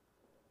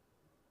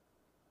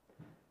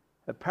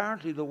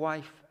 Apparently, the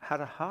wife had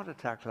a heart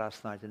attack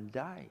last night and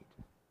died.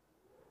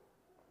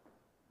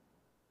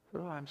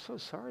 Oh, I'm so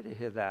sorry to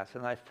hear that.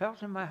 And I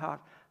felt in my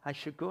heart I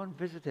should go and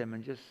visit him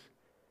and just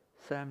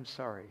say I'm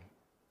sorry.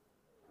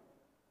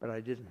 But I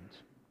didn't.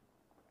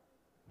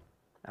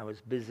 I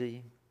was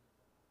busy,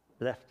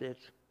 left it,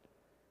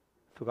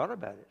 forgot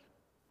about it.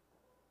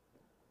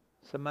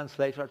 Some months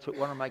later, I took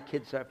one of my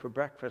kids out for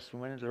breakfast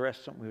and went into the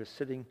restaurant. We were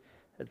sitting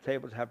at the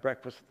table to have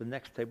breakfast. The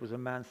next table was a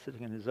man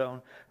sitting on his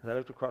own. And I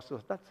looked across and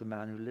thought, that's the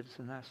man who lives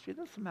in that street.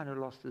 That's the man who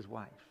lost his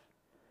wife.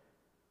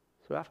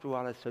 So after a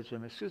while I said to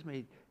him, excuse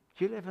me,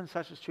 do you live in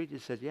such a street? He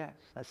said, yes.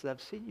 I said,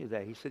 I've seen you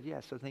there. He said,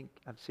 yes, I think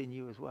I've seen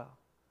you as well.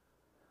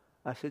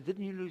 I said,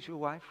 didn't you lose your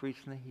wife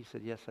recently? He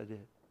said, yes, I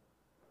did.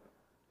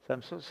 So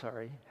I'm so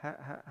sorry. How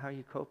are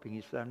you coping?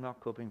 He said, I'm not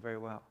coping very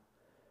well.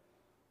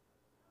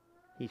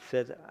 He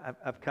said,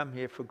 I've come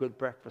here for good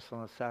breakfast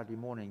on a Saturday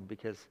morning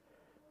because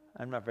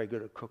I'm not very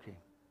good at cooking.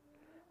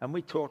 And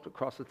we talked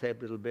across the table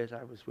a little bit.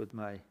 I was with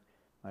my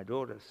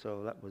daughter,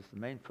 so that was the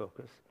main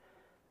focus.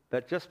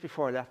 But just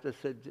before I left, I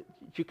said, "Did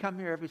you come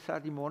here every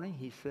Saturday morning?"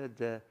 He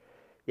said,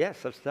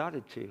 yes, I've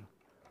started to.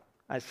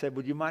 I said,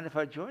 would you mind if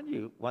I join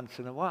you once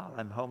in a while?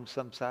 I'm home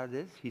some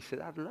Saturdays. He said,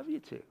 I'd love you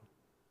to.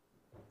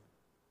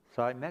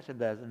 So I met him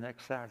there the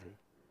next Saturday.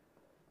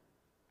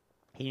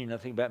 He knew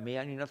nothing about me.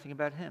 I knew nothing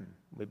about him.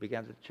 We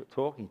began to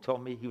talk. He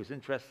told me he was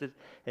interested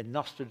in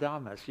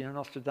Nostradamus. You know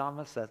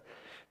Nostradamus, that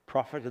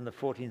prophet in the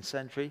 14th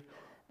century,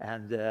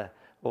 and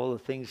all the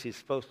things he's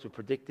supposed to have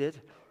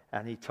predicted.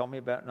 And he told me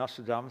about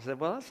Nostradamus. I said,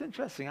 well, that's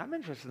interesting. I'm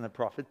interested in the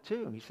prophet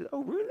too. And he said,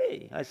 oh,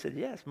 really? I said,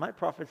 yes, my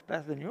prophet's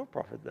better than your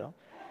prophet, though.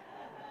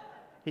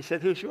 He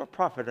said, who's your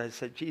prophet? I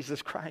said,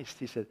 Jesus Christ.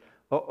 He said,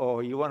 uh-oh,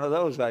 you one of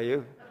those, are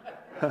you?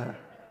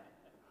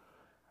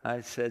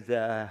 I said,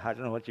 I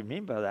don't know what you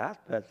mean by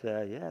that, but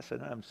yes,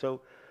 I am.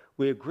 So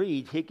we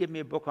agreed. He'd give me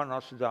a book on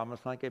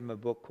Nostradamus, and I gave him a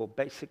book called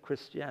Basic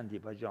Christianity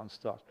by John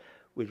Stott.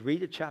 We'd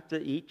read a chapter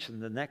each,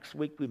 and the next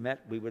week we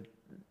met, we would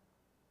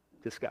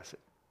discuss it.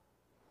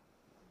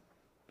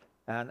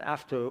 And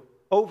after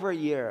over a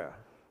year,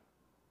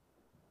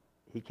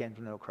 he came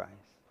to know Christ.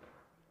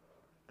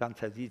 Can't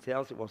tell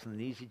details. It wasn't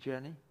an easy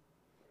journey.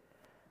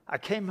 I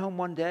came home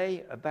one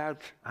day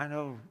about,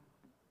 a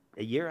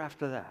year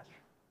after that.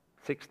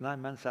 6-9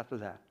 months after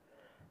that.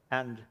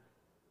 And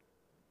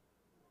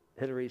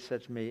Hillary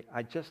said to me,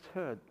 I just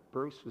heard,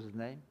 Bruce was his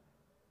name,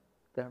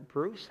 that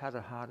Bruce had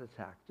a heart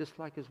attack, just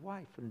like his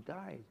wife, and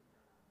died.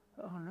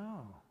 Oh,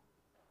 no.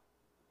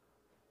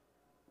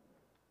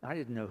 I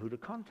didn't know who to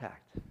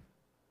contact.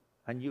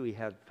 I knew he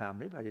had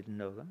family, but I didn't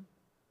know them.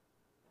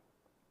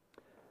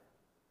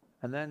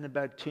 And then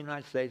about 2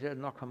 nights later, a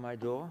knock on my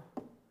door,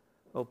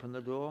 opened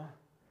the door.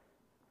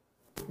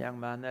 Young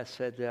man there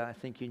said, I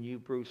think you knew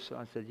Bruce. So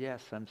I said,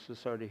 yes, I'm so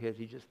sorry to hear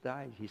he just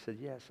died. He said,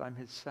 yes, I'm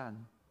his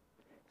son.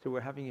 So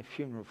we're having a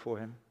funeral for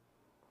him.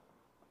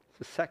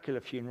 It's a secular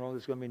funeral.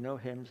 There's going to be no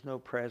hymns, no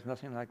prayers,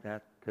 nothing like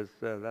that, because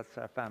that's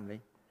our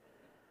family.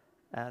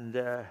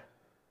 And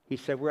he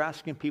said, we're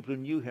asking people who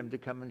knew him to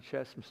come and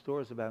share some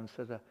stories about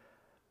him.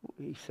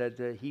 He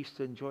said, he used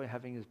to enjoy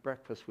having his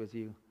breakfast with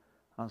you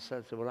on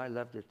Saturday. I said, well, I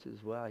loved it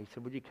as well. He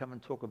said, would you come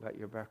and talk about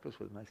your breakfast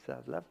with me? I said,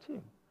 I'd love to.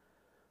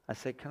 I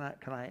said, can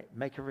I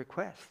make a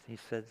request? He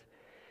said,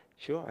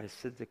 sure. I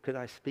said, could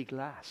I speak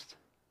last?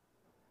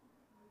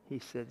 He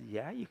said,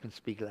 yeah, you can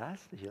speak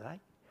last if you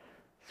like.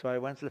 So I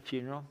went to the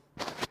funeral.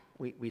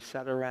 We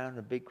sat around,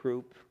 a big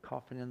group,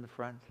 coffin in the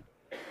front.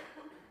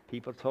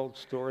 People told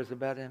stories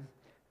about him.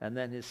 And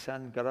then his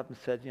son got up and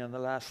said, in the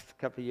last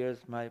couple of years,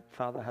 my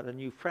father had a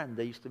new friend.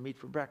 They used to meet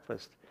for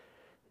breakfast.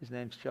 His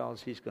name's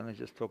Charles. He's going to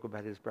just talk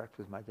about his breakfast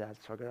with my dad.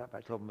 So I got up.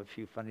 I told him a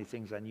few funny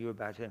things I knew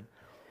about him.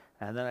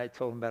 And then I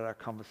told him about our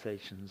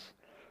conversations.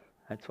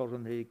 I told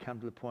him that he'd come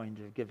to the point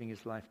of giving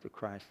his life to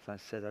Christ. I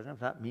said, I don't know if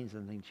that means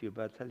anything to you,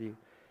 but I tell you,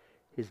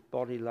 his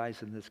body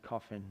lies in this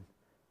coffin,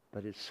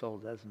 but his soul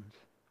doesn't.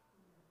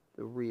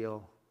 The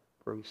real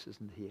Bruce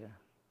isn't here.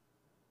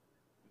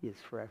 He is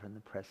forever in the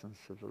presence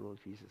of the Lord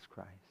Jesus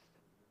Christ.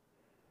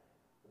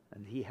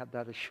 And he had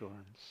that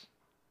assurance.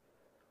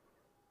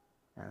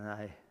 And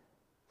I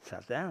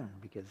sat down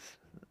because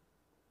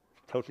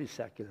it's a totally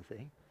secular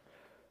thing.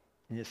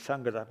 And his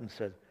son got up and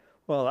said,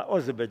 well, that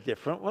was a bit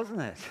different,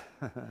 wasn't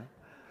it?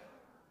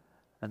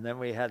 And then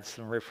we had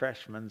some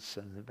refreshments,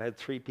 and about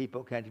 3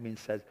 people came to me and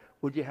said,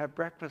 would you have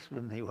breakfast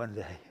with me one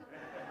day?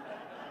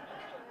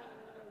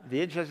 The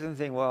interesting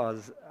thing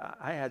was,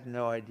 I had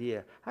no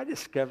idea. I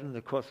discovered in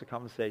the course of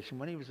conversation,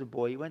 when he was a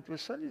boy, he went to a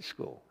Sunday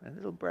school, a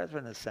Little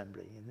Brethren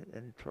Assembly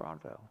in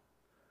Toronto.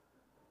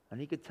 And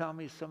he could tell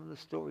me some of the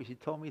stories. He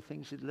told me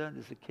things he'd learned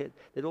as a kid.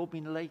 They'd all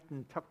been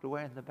latent, tucked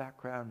away in the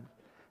background.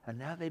 And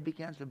now they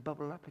began to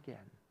bubble up again.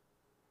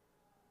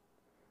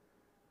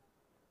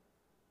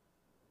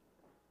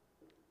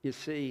 You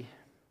see,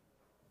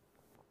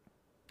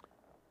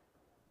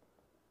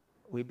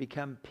 we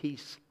become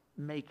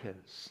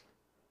peacemakers,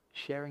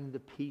 sharing the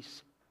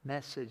peace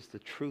message, the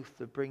truth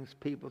that brings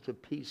people to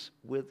peace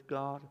with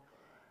God.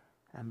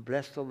 And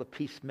blessed are the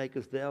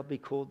peacemakers, they'll be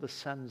called the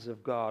sons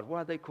of God.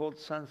 Why are they called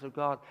sons of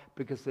God?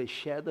 Because they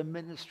share the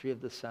ministry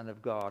of the Son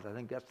of God. I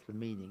think that's the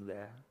meaning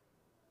there.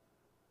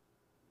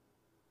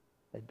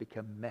 They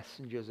become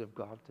messengers of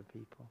God to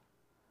people.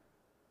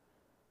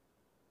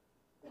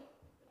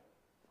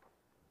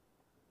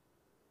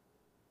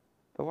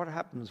 But what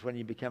happens when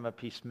you become a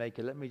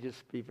peacemaker? Let me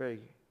just be very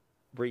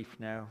brief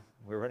now.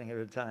 We're running out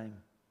of time.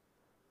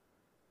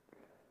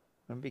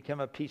 When we become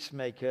a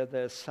peacemaker,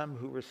 there's some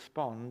who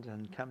respond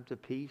and come to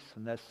peace,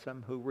 and there's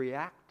some who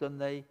react and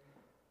they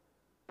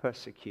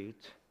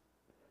persecute.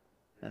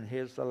 And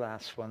here's the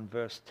last one,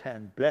 verse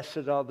 10.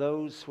 Blessed are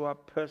those who are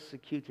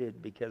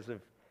persecuted because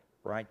of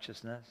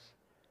righteousness,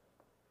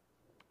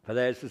 for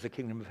theirs is the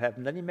kingdom of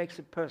heaven. Then he makes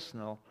it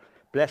personal.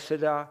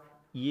 Blessed are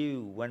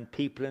you when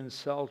people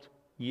insult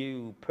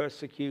you,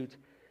 persecute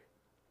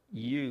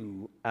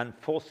you, and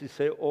falsely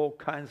say all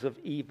kinds of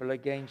evil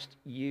against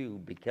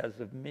you because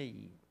of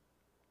me.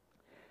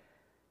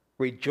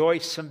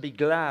 Rejoice and be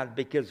glad,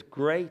 because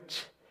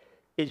great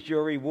is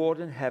your reward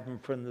in heaven,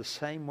 for in the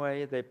same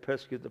way they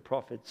persecute the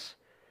prophets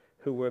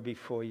who were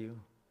before you.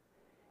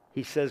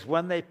 He says,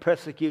 when they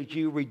persecute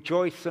you,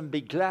 rejoice and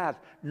be glad.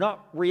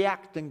 Not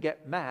react and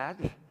get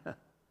mad.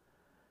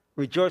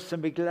 Rejoice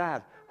and be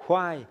glad.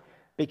 Why?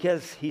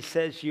 Because he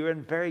says you're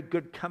in very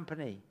good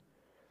company.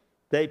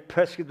 They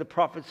persecute the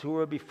prophets who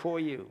were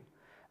before you.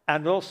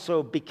 And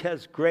also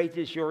because great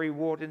is your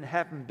reward in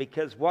heaven,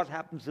 because what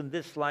happens in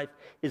this life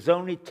is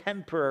only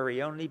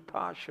temporary, only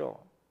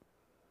partial.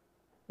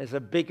 There's a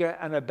bigger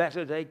and a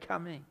better day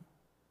coming.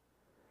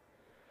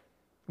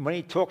 When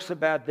he talks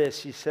about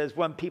this, he says,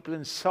 when people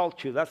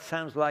insult you, that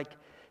sounds like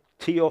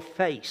to your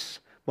face.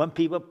 When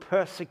people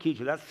persecute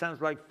you, that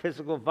sounds like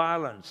physical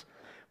violence.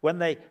 When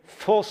they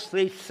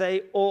falsely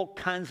say all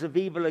kinds of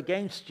evil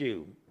against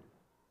you,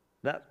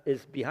 that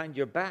is behind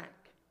your back.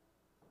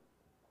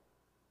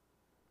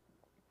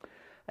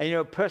 And you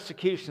know,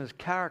 persecution has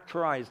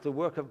characterized the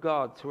work of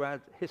God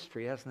throughout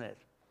history, hasn't it?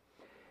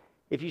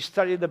 If you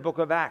study the book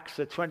of Acts,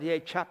 there are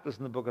 28 chapters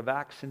in the book of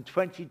Acts. In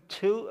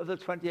 22 of the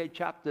 28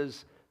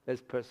 chapters,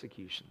 there's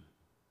persecution.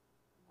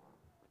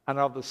 And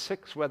of the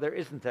 6 where there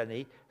isn't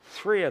any,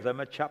 3 of them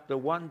are chapter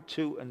 1,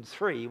 2, and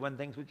 3, when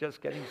things were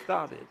just getting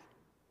started.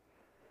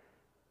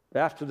 But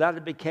after that,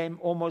 it became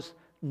almost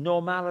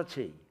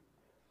normality.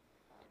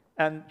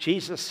 And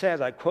Jesus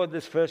said, I quote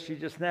this verse to you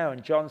just now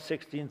in John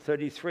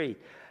 16:33,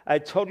 I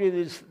told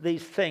you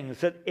these things,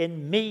 that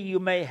in me you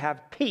may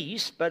have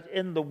peace, but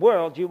in the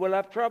world you will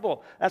have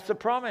trouble. That's the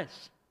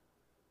promise.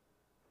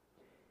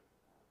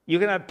 You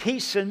can have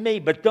peace in me,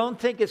 but don't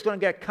think it's going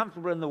to get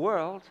comfortable in the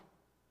world.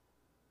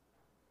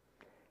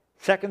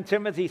 2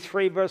 Timothy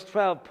 3 verse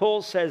 12,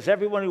 Paul says,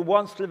 everyone who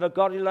wants to live a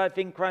godly life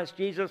in Christ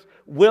Jesus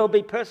will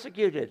be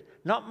persecuted.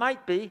 Not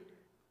might be,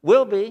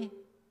 will be.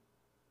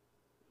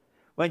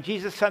 When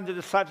Jesus sent the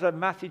disciples in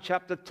Matthew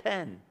chapter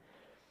 10,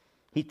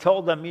 he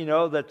told them,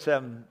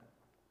 that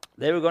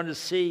they were going to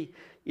see,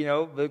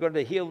 they're going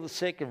to heal the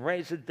sick and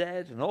raise the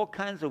dead, and all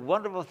kinds of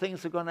wonderful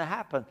things are going to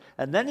happen.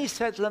 And then he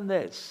said to them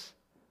this,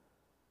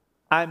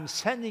 I'm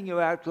sending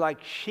you out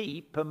like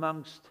sheep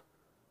amongst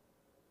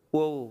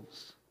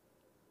wolves.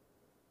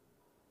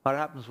 What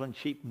happens when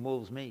sheep and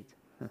wolves meet?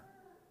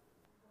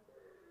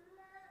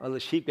 Well, the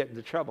sheep get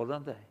into trouble,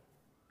 don't they?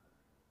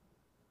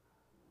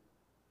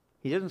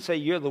 He doesn't say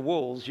you're the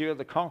wolves, you're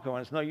the conqueror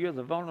ones. No, you're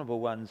the vulnerable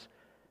ones.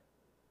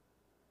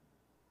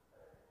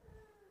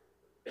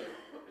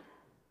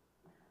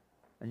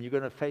 And you're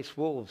going to face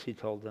wolves, he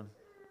told them.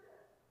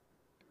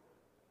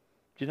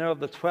 Do you know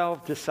of the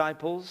 12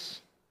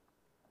 disciples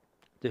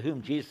to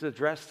whom Jesus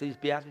addressed these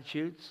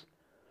Beatitudes?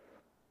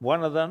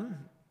 One of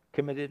them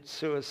committed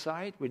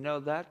suicide. We know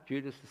that,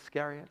 Judas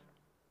Iscariot.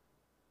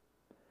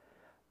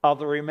 Of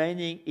the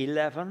remaining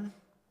 11,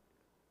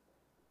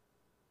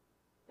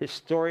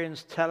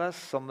 historians tell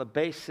us, on the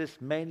basis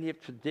mainly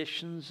of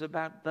traditions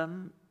about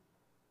them,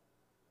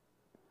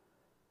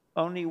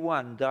 only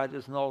one died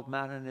as an old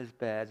man in his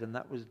bed, and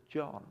that was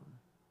John.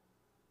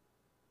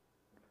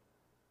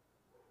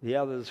 The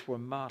others were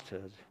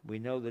martyred. We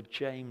know that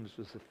James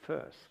was the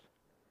first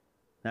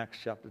in Acts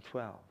chapter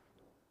 12.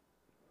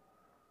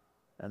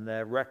 And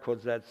there are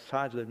records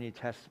outside of the New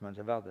Testament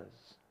of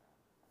others.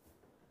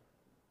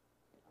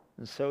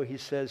 And so he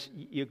says,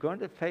 you're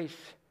going to face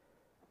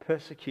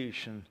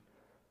persecution,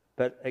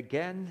 but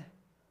again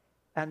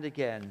and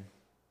again,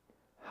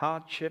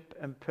 hardship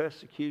and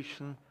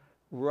persecution,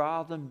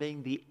 rather than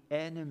being the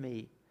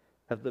enemy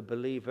of the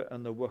believer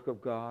and the work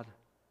of God,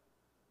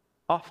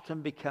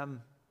 often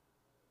become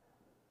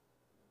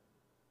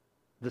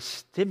the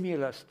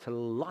stimulus to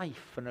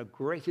life and a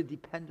greater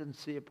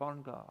dependency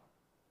upon God.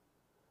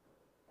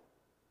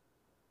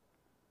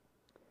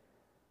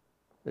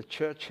 The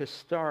church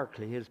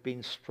historically has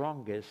been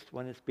strongest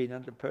when it's been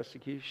under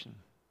persecution.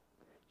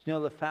 Do you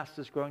know the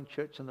fastest growing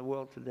church in the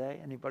world today?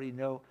 Anybody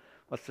know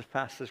what's the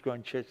fastest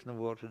growing church in the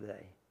world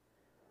today?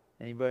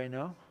 Anybody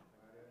know?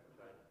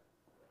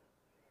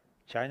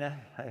 China,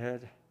 I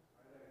heard.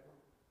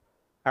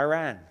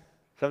 Iran.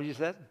 Somebody you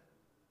said?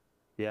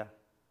 Yeah.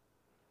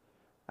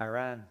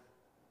 Iran.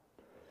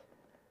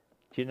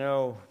 Do you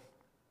know,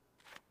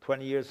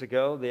 20 years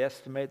ago, they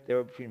estimate there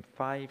were between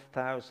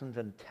 5,000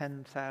 and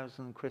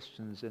 10,000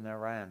 Christians in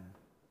Iran.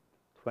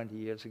 20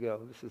 years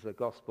ago. This is a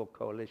Gospel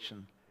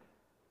Coalition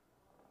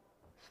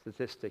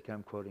statistic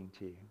I'm quoting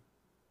to you.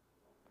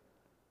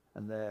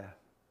 And they're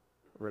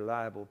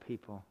reliable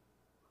people.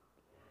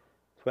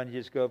 20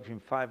 years ago, between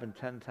 5 and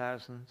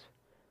 10,000.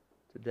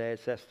 Today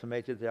it's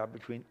estimated there are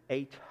between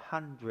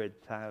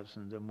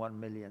 800,000 and 1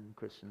 million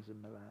Christians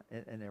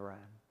in Iran.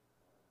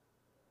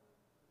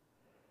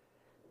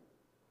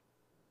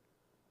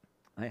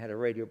 I had a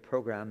radio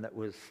program that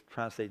was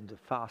translated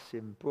into Farsi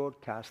and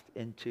broadcast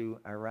into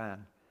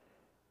Iran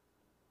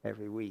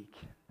every week,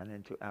 and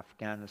into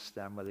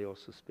Afghanistan, where they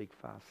also speak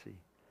Farsi,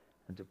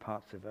 and to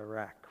parts of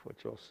Iraq,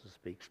 which also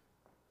speak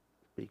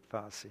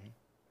Farsi.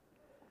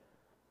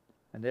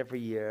 And every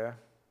year,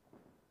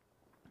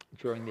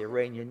 during the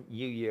Iranian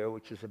New Year,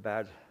 which is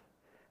about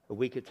a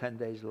week or 10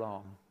 days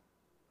long,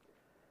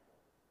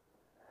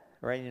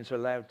 Iranians are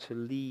allowed to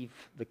leave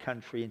the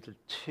country into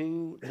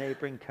 2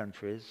 neighboring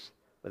countries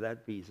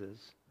without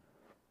visas.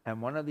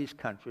 And one of these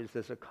countries,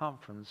 there's a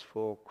conference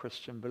for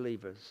Christian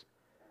believers.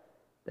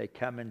 They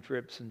come in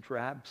dribs and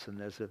drabs, and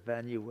there's a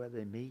venue where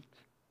they meet.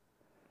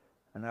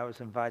 And I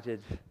was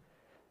invited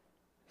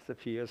just a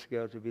few years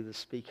ago to be the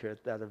speaker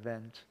at that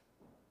event.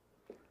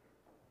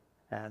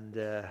 And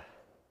it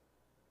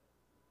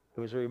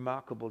was a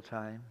remarkable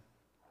time.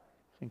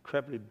 It's an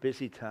incredibly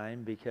busy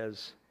time,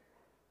 because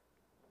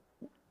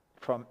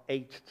from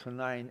 8 to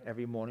 9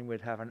 every morning we'd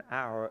have an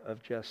hour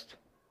of just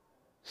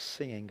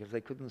singing, because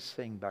they couldn't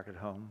sing back at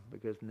home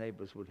because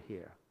neighbors would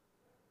hear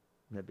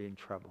and they'd be in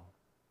trouble.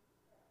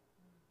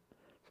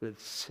 So they'd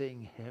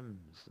sing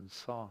hymns and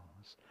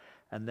songs.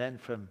 And then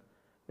from,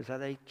 is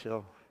that 8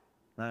 till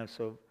now?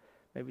 So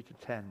maybe to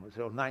 10,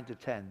 or 9 to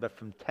 10, but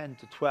from 10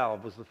 to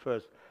 12 was the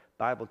first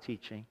Bible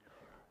teaching.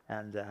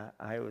 And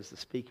I was the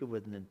speaker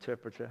with an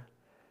interpreter.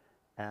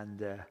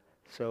 And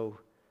so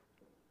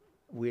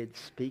we'd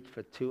speak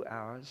for 2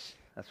 hours.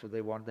 That's what they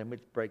wanted. Then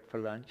we'd break for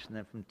lunch. And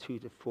then from 2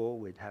 to 4,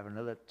 we'd have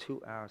another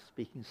 2-hour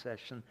speaking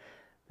session.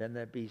 Then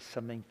there'd be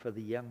something for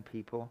the young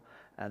people.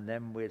 And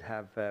then we'd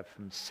have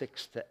from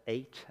 6 to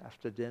 8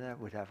 after dinner,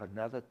 we'd have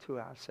another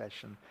 2-hour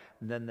session.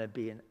 And then there'd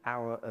be an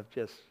hour of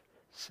just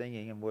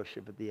singing and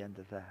worship at the end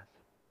of that.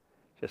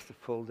 Just a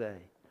full day.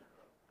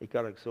 It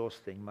got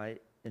exhausting. My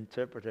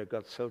interpreter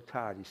got so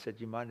tired. He said,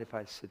 "Do you mind if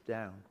I sit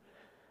down?"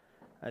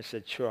 I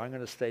said, "Sure, I'm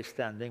going to stay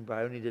standing," but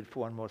I only did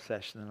for one more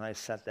session, and I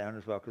sat down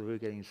as well because we were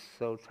getting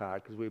so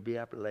tired, because we'd be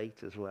up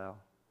late as well.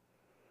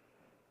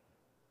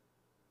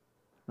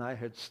 And I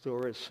heard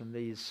stories from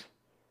these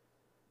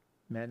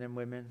men and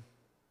women,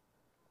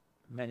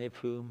 many of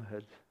whom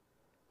had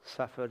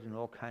suffered in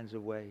all kinds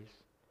of ways.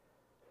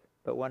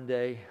 But one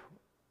day,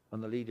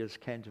 when the leaders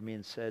came to me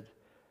and said,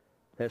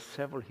 "There's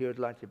several here who'd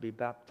like to be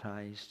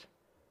baptized,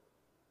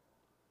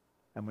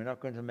 and we're not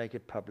going to make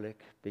it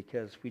public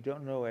because we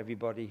don't know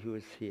everybody who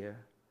is here,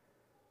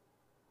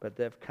 but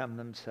they've come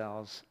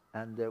themselves,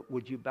 and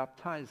would you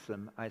baptize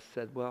them?" I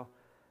said, "Well,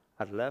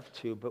 I'd love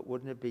to, but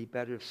wouldn't it be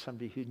better if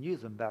somebody who knew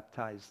them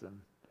baptized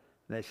them?"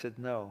 And they said,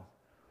 "No.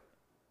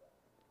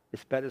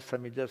 It's better if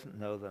somebody doesn't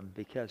know them,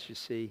 because you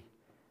see,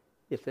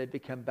 if they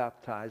become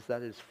baptized,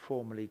 that is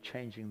formally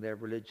changing their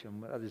religion.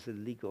 That is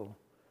illegal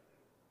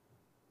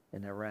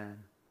in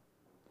Iran.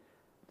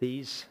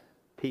 These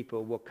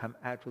people will come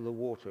out of the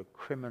water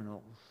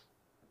criminals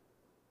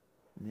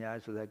in the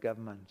eyes of their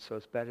government. So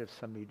it's better if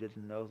somebody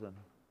didn't know them.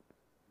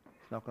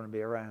 It's not going to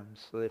be around."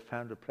 So they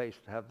found a place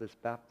to have this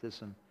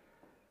baptism,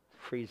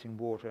 freezing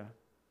water,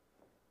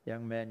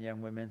 young men,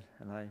 young women,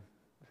 and I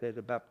was there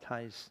to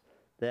baptize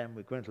them.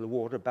 We go into the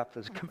water,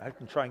 baptize, come out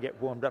and try and get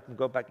warmed up and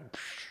go back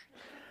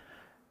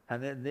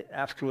and then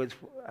afterwards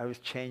I was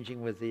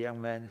changing with the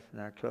young men in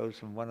our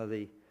clothes, and one of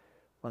the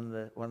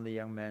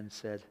young men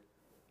said,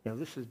 "You know,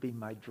 this has been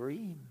my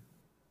dream."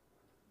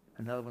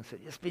 Another one said,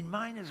 "It's been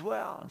mine as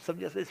well." And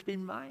somebody else said, "It's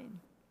been mine."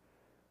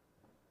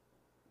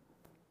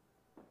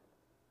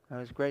 I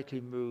was greatly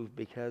moved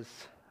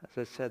because, as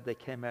I said, they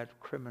came out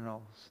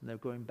criminals and they're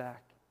going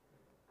back.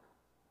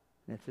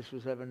 And if this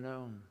was ever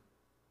known,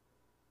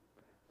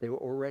 they were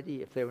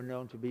already, if they were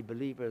known to be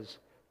believers,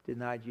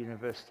 denied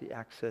university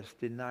access,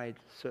 denied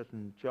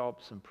certain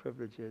jobs and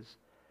privileges.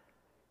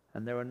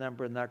 And there were a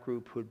number in that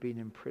group who had been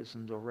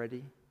imprisoned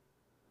already.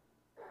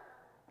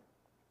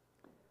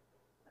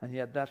 And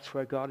yet that's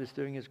where God is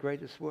doing his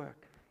greatest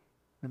work,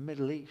 in the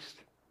Middle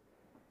East.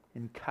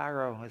 In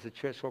Cairo, there's a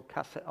church called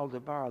Casa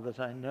al-Dabara that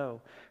I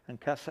know.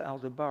 And Casa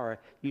al-Dabara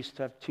used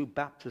to have 2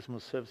 baptismal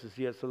services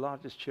a year. It's the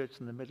largest church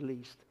in the Middle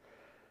East.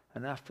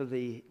 And after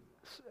the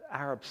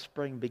Arab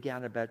Spring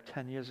began about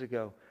 10 years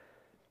ago,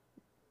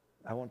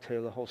 I won't tell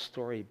you the whole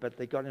story, but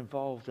they got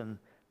involved and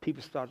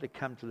people started to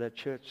come to their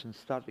church and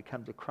started to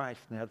come to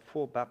Christ. And they had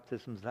 4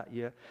 baptisms that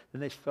year.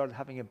 Then they started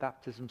having a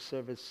baptism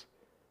service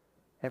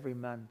every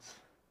month.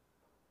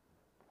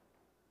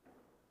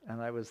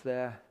 And I was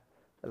there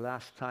the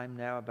last time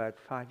now, about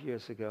 5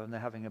 years ago, and they're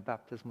having a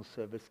baptismal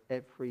service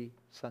every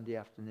Sunday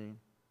afternoon.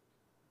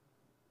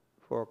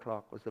 4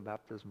 o'clock was the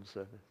baptismal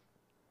service.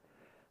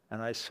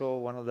 And I saw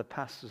one of the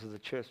pastors of the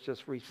church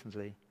just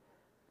recently.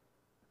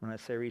 When I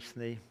say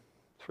recently,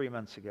 3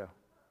 months ago.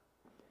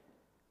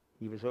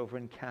 He was over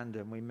in Canada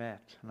and we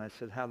met. And I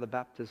said, "How the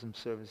baptism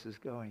service is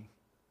going?"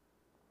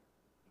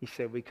 He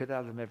said, "We could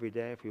have them every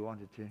day if we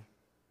wanted to."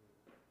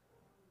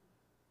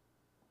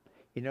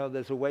 You know,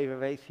 there's a wave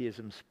of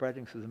atheism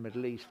spreading through the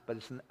Middle East, but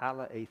it's an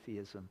Allah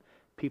atheism.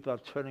 People are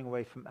turning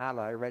away from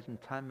Allah. I read in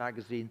Time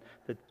magazine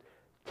that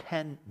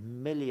 10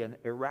 million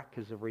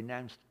Iraqis have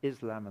renounced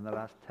Islam in the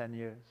last 10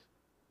 years.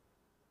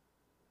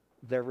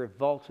 They're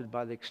revolted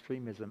by the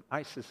extremism.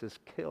 ISIS has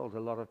killed a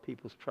lot of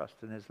people's trust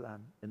in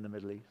Islam in the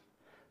Middle East.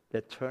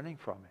 They're turning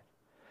from it.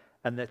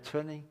 And they're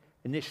turning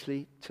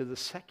initially to the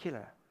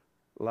secular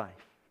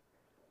life.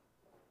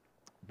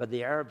 But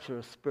the Arabs are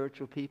a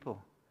spiritual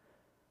people.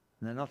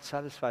 And they're not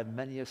satisfied.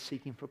 Many are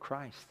seeking for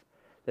Christ.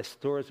 There's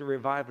stories of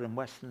revival in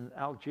Western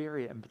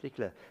Algeria in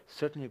particular.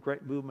 Certainly a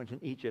great movement in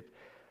Egypt.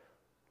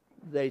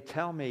 They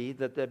tell me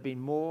that there have been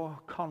more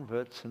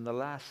converts in the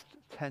last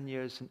 10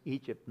 years in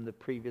Egypt than the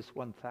previous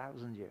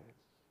 1,000 years.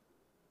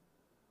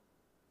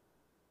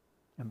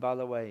 And by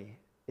the way,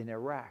 in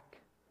Iraq,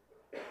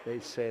 they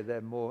say there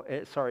are more,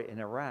 in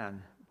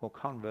Iran, more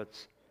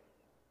converts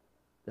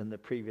than the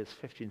previous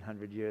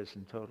 1,500 years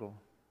in total.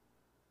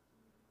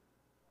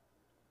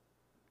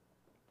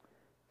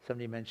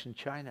 Somebody mentioned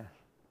China.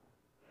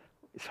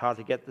 It's hard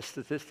to get the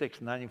statistics.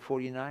 In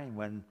 1949,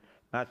 when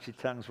Mao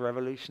Zedong's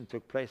revolution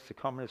took place, the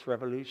communist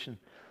revolution,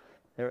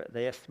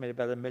 they estimate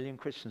about 1 million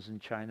Christians in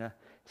China.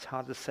 It's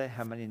hard to say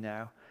how many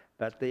now,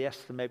 but they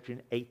estimate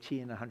between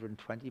 80 and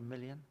 120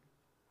 million.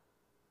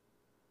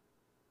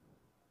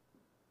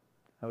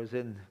 I was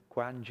in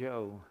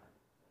Guangzhou,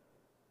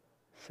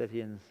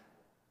 city in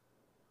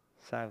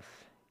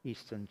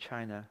southeastern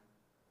China,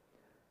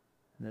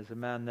 and there's a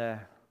man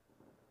there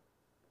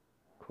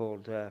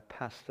called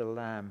Pastor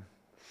Lam,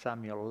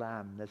 Samuel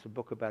Lam. There's a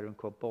book about him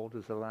called Bold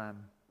as a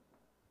Lamb.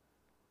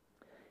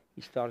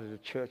 He started a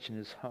church in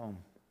his home.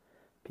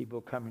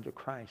 People coming to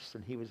Christ,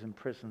 and he was in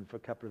prison for a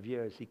couple of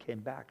years. He came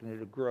back, and it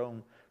had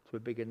grown to a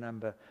bigger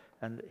number.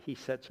 And he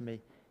said to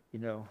me, you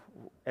know,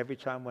 every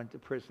time I went to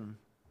prison,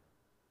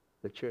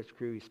 the church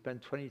grew. He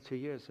spent 22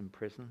 years in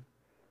prison.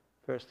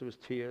 First it was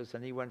 2 years,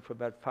 and he went for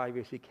about 5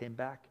 years. He came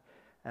back,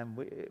 and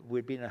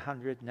we'd been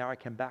 100. Now I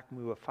came back, and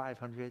we were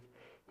 500.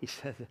 He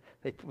said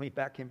they put me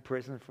back in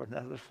prison for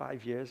another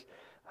 5 years,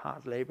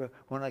 hard labor.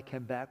 When I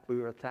came back, we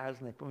were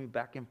 1,000. They put me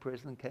back in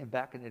prison, came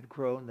back, and it had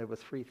grown. There were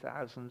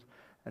 3,000.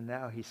 And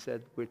now he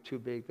said, we're too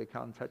big. They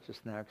can't touch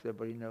us now because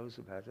everybody knows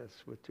about us.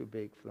 We're too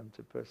big for them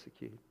to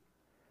persecute.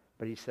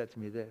 But he said to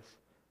me this,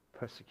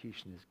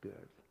 persecution is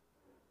good.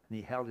 And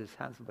he held his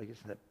hands up like this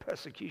and said,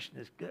 persecution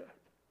is good.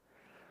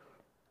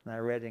 And I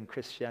read in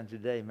Christianity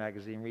Today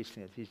magazine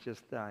recently that he's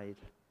just died,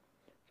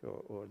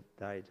 or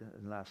died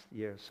in the last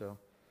year or so.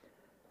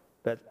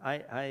 But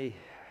I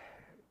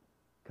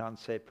can't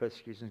say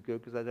persecution is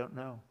good because I don't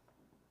know.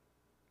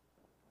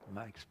 From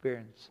my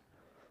experience.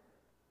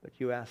 But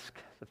you ask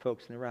the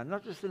folks in Iran,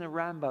 not just in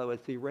Iran, by the way,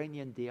 it's the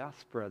Iranian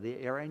diaspora,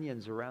 the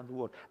Iranians around the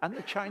world, and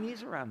the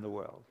Chinese around the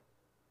world.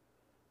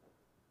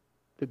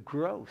 The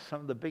growth, some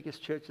of the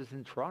biggest churches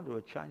in Toronto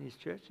are Chinese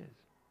churches.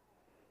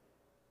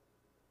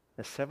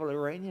 There's several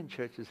Iranian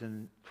churches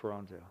in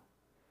Toronto.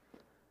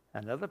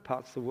 And other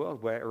parts of the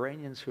world where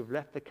Iranians who have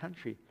left the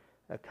country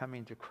are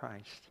coming to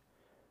Christ.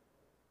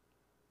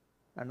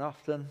 And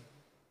often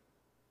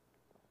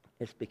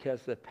it's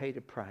because they paid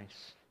a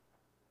price.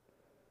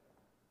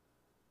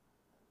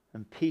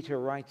 And Peter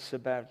writes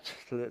about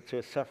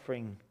to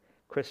suffering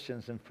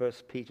Christians in 1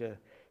 Peter.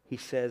 He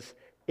says,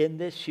 in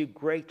this you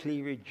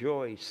greatly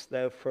rejoice,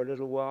 though for a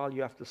little while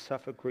you have to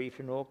suffer grief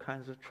in all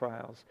kinds of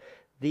trials.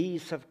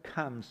 These have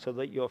come so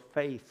that your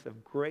faith,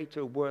 of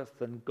greater worth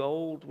than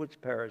gold which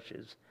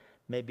perishes,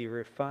 may be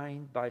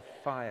refined by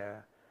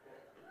fire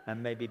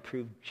and may be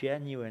proved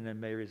genuine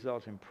and may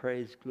result in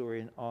praise,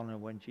 glory, and honor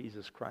when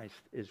Jesus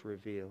Christ is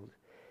revealed.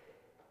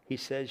 He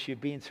says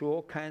you've been through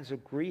all kinds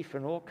of grief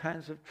and all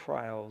kinds of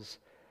trials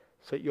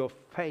so that your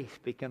faith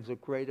becomes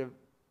of greater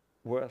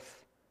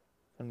worth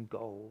than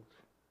gold.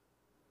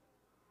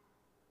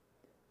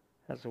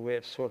 That's a way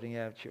of sorting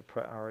out your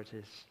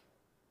priorities.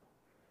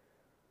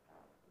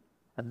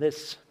 And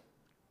this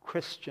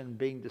Christian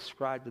being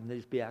described in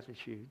these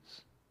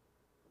Beatitudes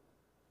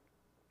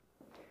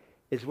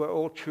is where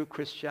all true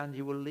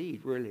Christianity will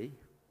lead, really.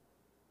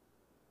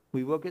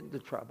 We will get into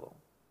trouble.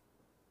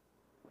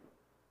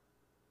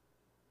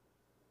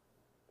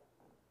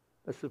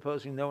 But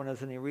supposing no one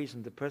has any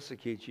reason to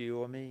persecute you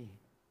or me,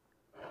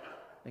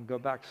 then go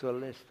back to the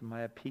list. Am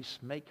I a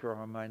peacemaker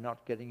or am I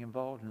not getting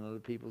involved in other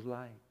people's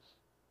lives?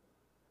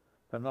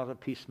 If I'm not a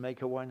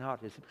peacemaker, why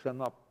not? Is it because I'm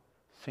not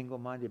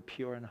single-minded,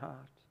 pure in heart?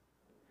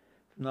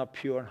 If I'm not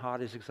pure in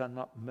heart, is it because I'm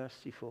not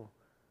merciful,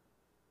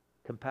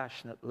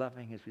 compassionate,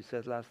 loving, as we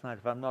said last night?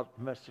 If I'm not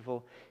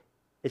merciful,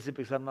 is it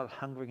because I'm not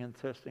hungering and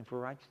thirsting for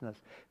righteousness?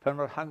 If I'm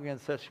not hungry and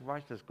thirsting for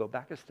righteousness, go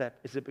back a step.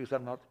 Is it because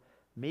I'm not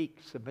meek,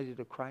 submitted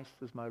to Christ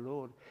as my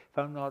Lord? If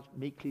I'm not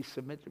meekly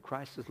submitted to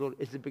Christ as Lord,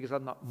 is it because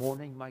I'm not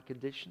mourning my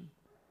condition?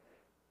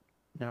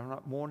 Now, I'm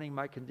not mourning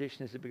my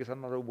condition. Is it because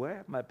I'm not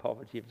aware of my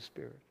poverty of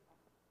spirit?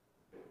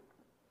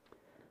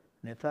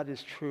 And if that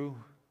is true,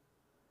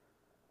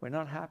 we're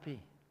not happy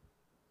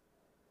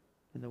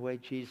in the way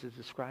Jesus is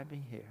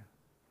describing here.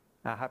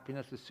 Our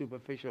happiness is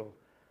superficial.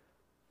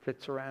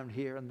 flits around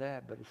here and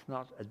there, but it's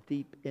not a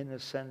deep inner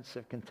sense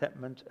of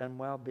contentment and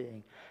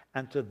well-being.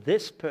 And to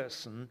this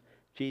person,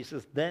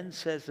 Jesus then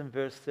says in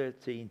verse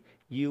 13,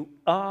 you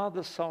are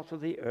the salt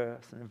of the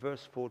earth. And in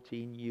verse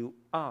 14, you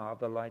are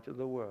the light of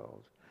the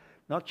world.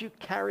 Not you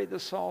carry the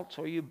salt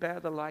or you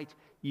bear the light.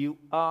 You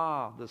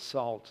are the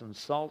salt. And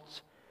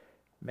salt's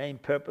main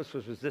purpose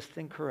was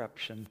resisting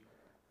corruption.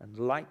 And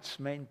light's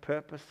main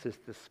purpose is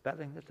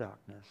dispelling the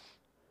darkness.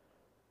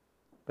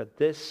 But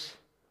this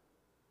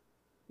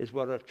is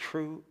what a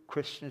true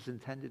Christian is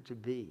intended to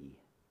be,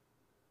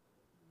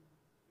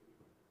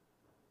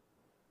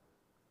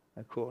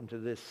 according to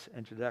this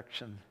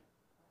introduction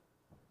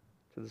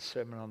to the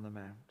Sermon on the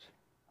Mount.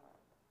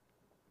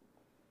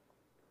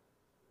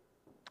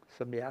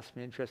 Somebody asked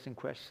me an interesting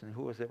question.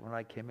 Who was it when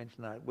I came in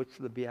tonight? Which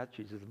of the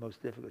Beatitudes is the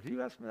most difficult? Did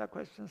you ask me that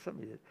question?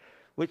 Somebody did.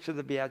 Which of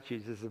the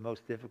Beatitudes is the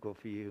most difficult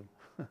for you?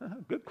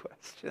 Good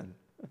question.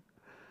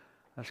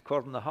 I was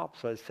caught on the hop,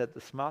 so I said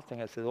the smart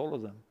thing. I said all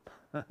of them.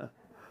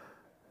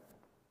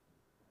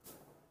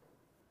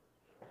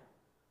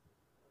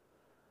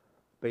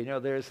 But you know,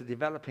 there is a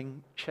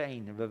developing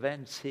chain of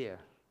events here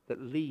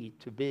that lead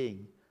to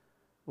being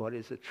what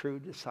is a true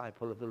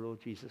disciple of the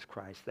Lord Jesus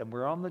Christ. And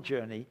we're on the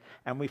journey,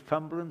 and we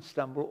fumble and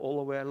stumble all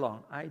the way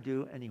along. I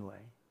do anyway.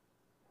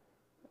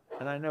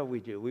 And I know we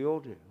do. We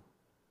all do.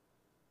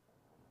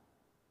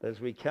 But as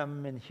we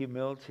come in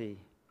humility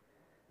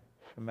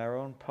from our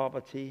own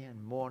poverty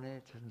and mourn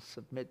it and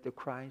submit to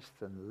Christ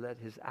and let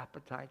his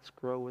appetites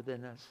grow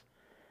within us,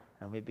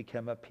 and we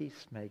become a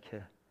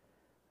peacemaker,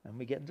 and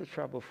we get into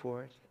trouble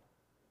for it.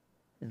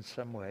 In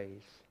some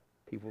ways,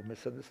 people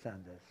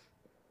misunderstand us.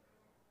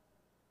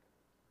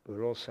 But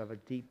we'll also have a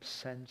deep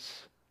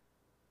sense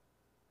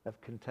of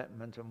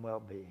contentment and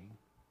well-being.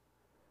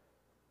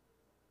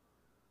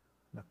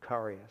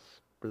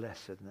 Macarius,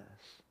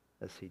 blessedness,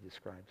 as he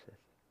describes it.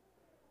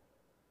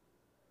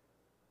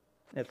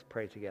 Let's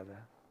pray together.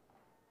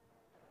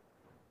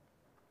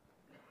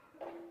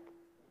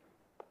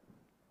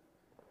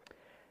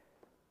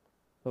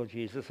 Lord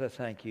Jesus, I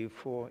thank you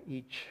for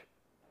each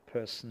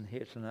person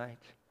here tonight.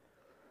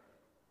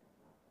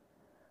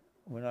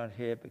 We're not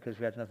here because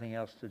we had nothing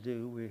else to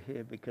do. We're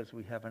here because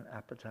we have an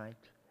appetite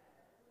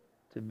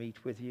to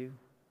meet with you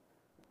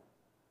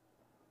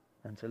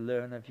and to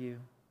learn of you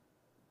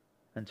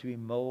and to be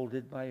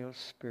molded by your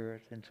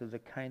Spirit into the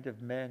kind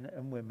of men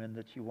and women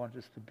that you want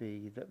us to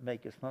be, that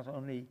make us not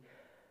only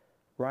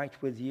right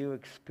with you,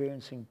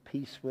 experiencing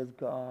peace with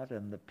God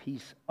and the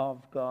peace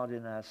of God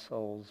in our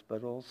souls,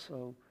 but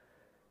also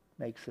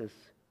makes us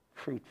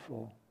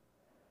fruitful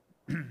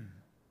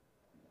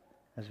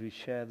as we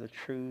share the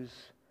truths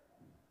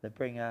that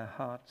bring our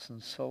hearts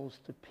and souls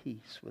to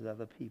peace with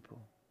other people.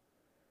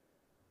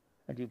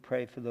 I do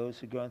pray for those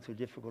who are going through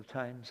difficult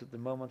times at the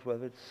moment,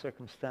 whether it's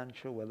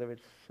circumstantial, whether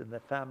it's in their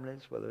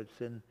families, whether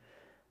it's in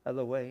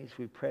other ways.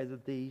 We pray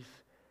that these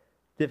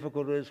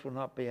difficulties will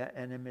not be our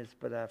enemies,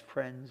 but our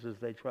friends as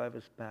they drive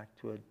us back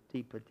to a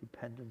deeper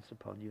dependence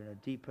upon you and a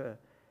deeper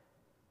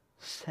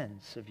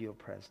sense of your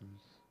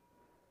presence.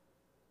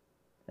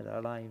 That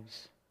our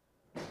lives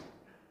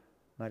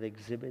might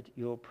exhibit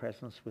your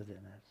presence within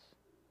us,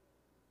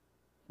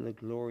 for the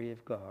glory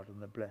of God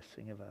and the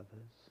blessing of others.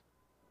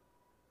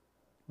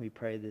 We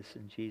pray this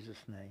in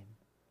Jesus' name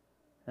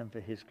and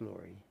for his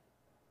glory.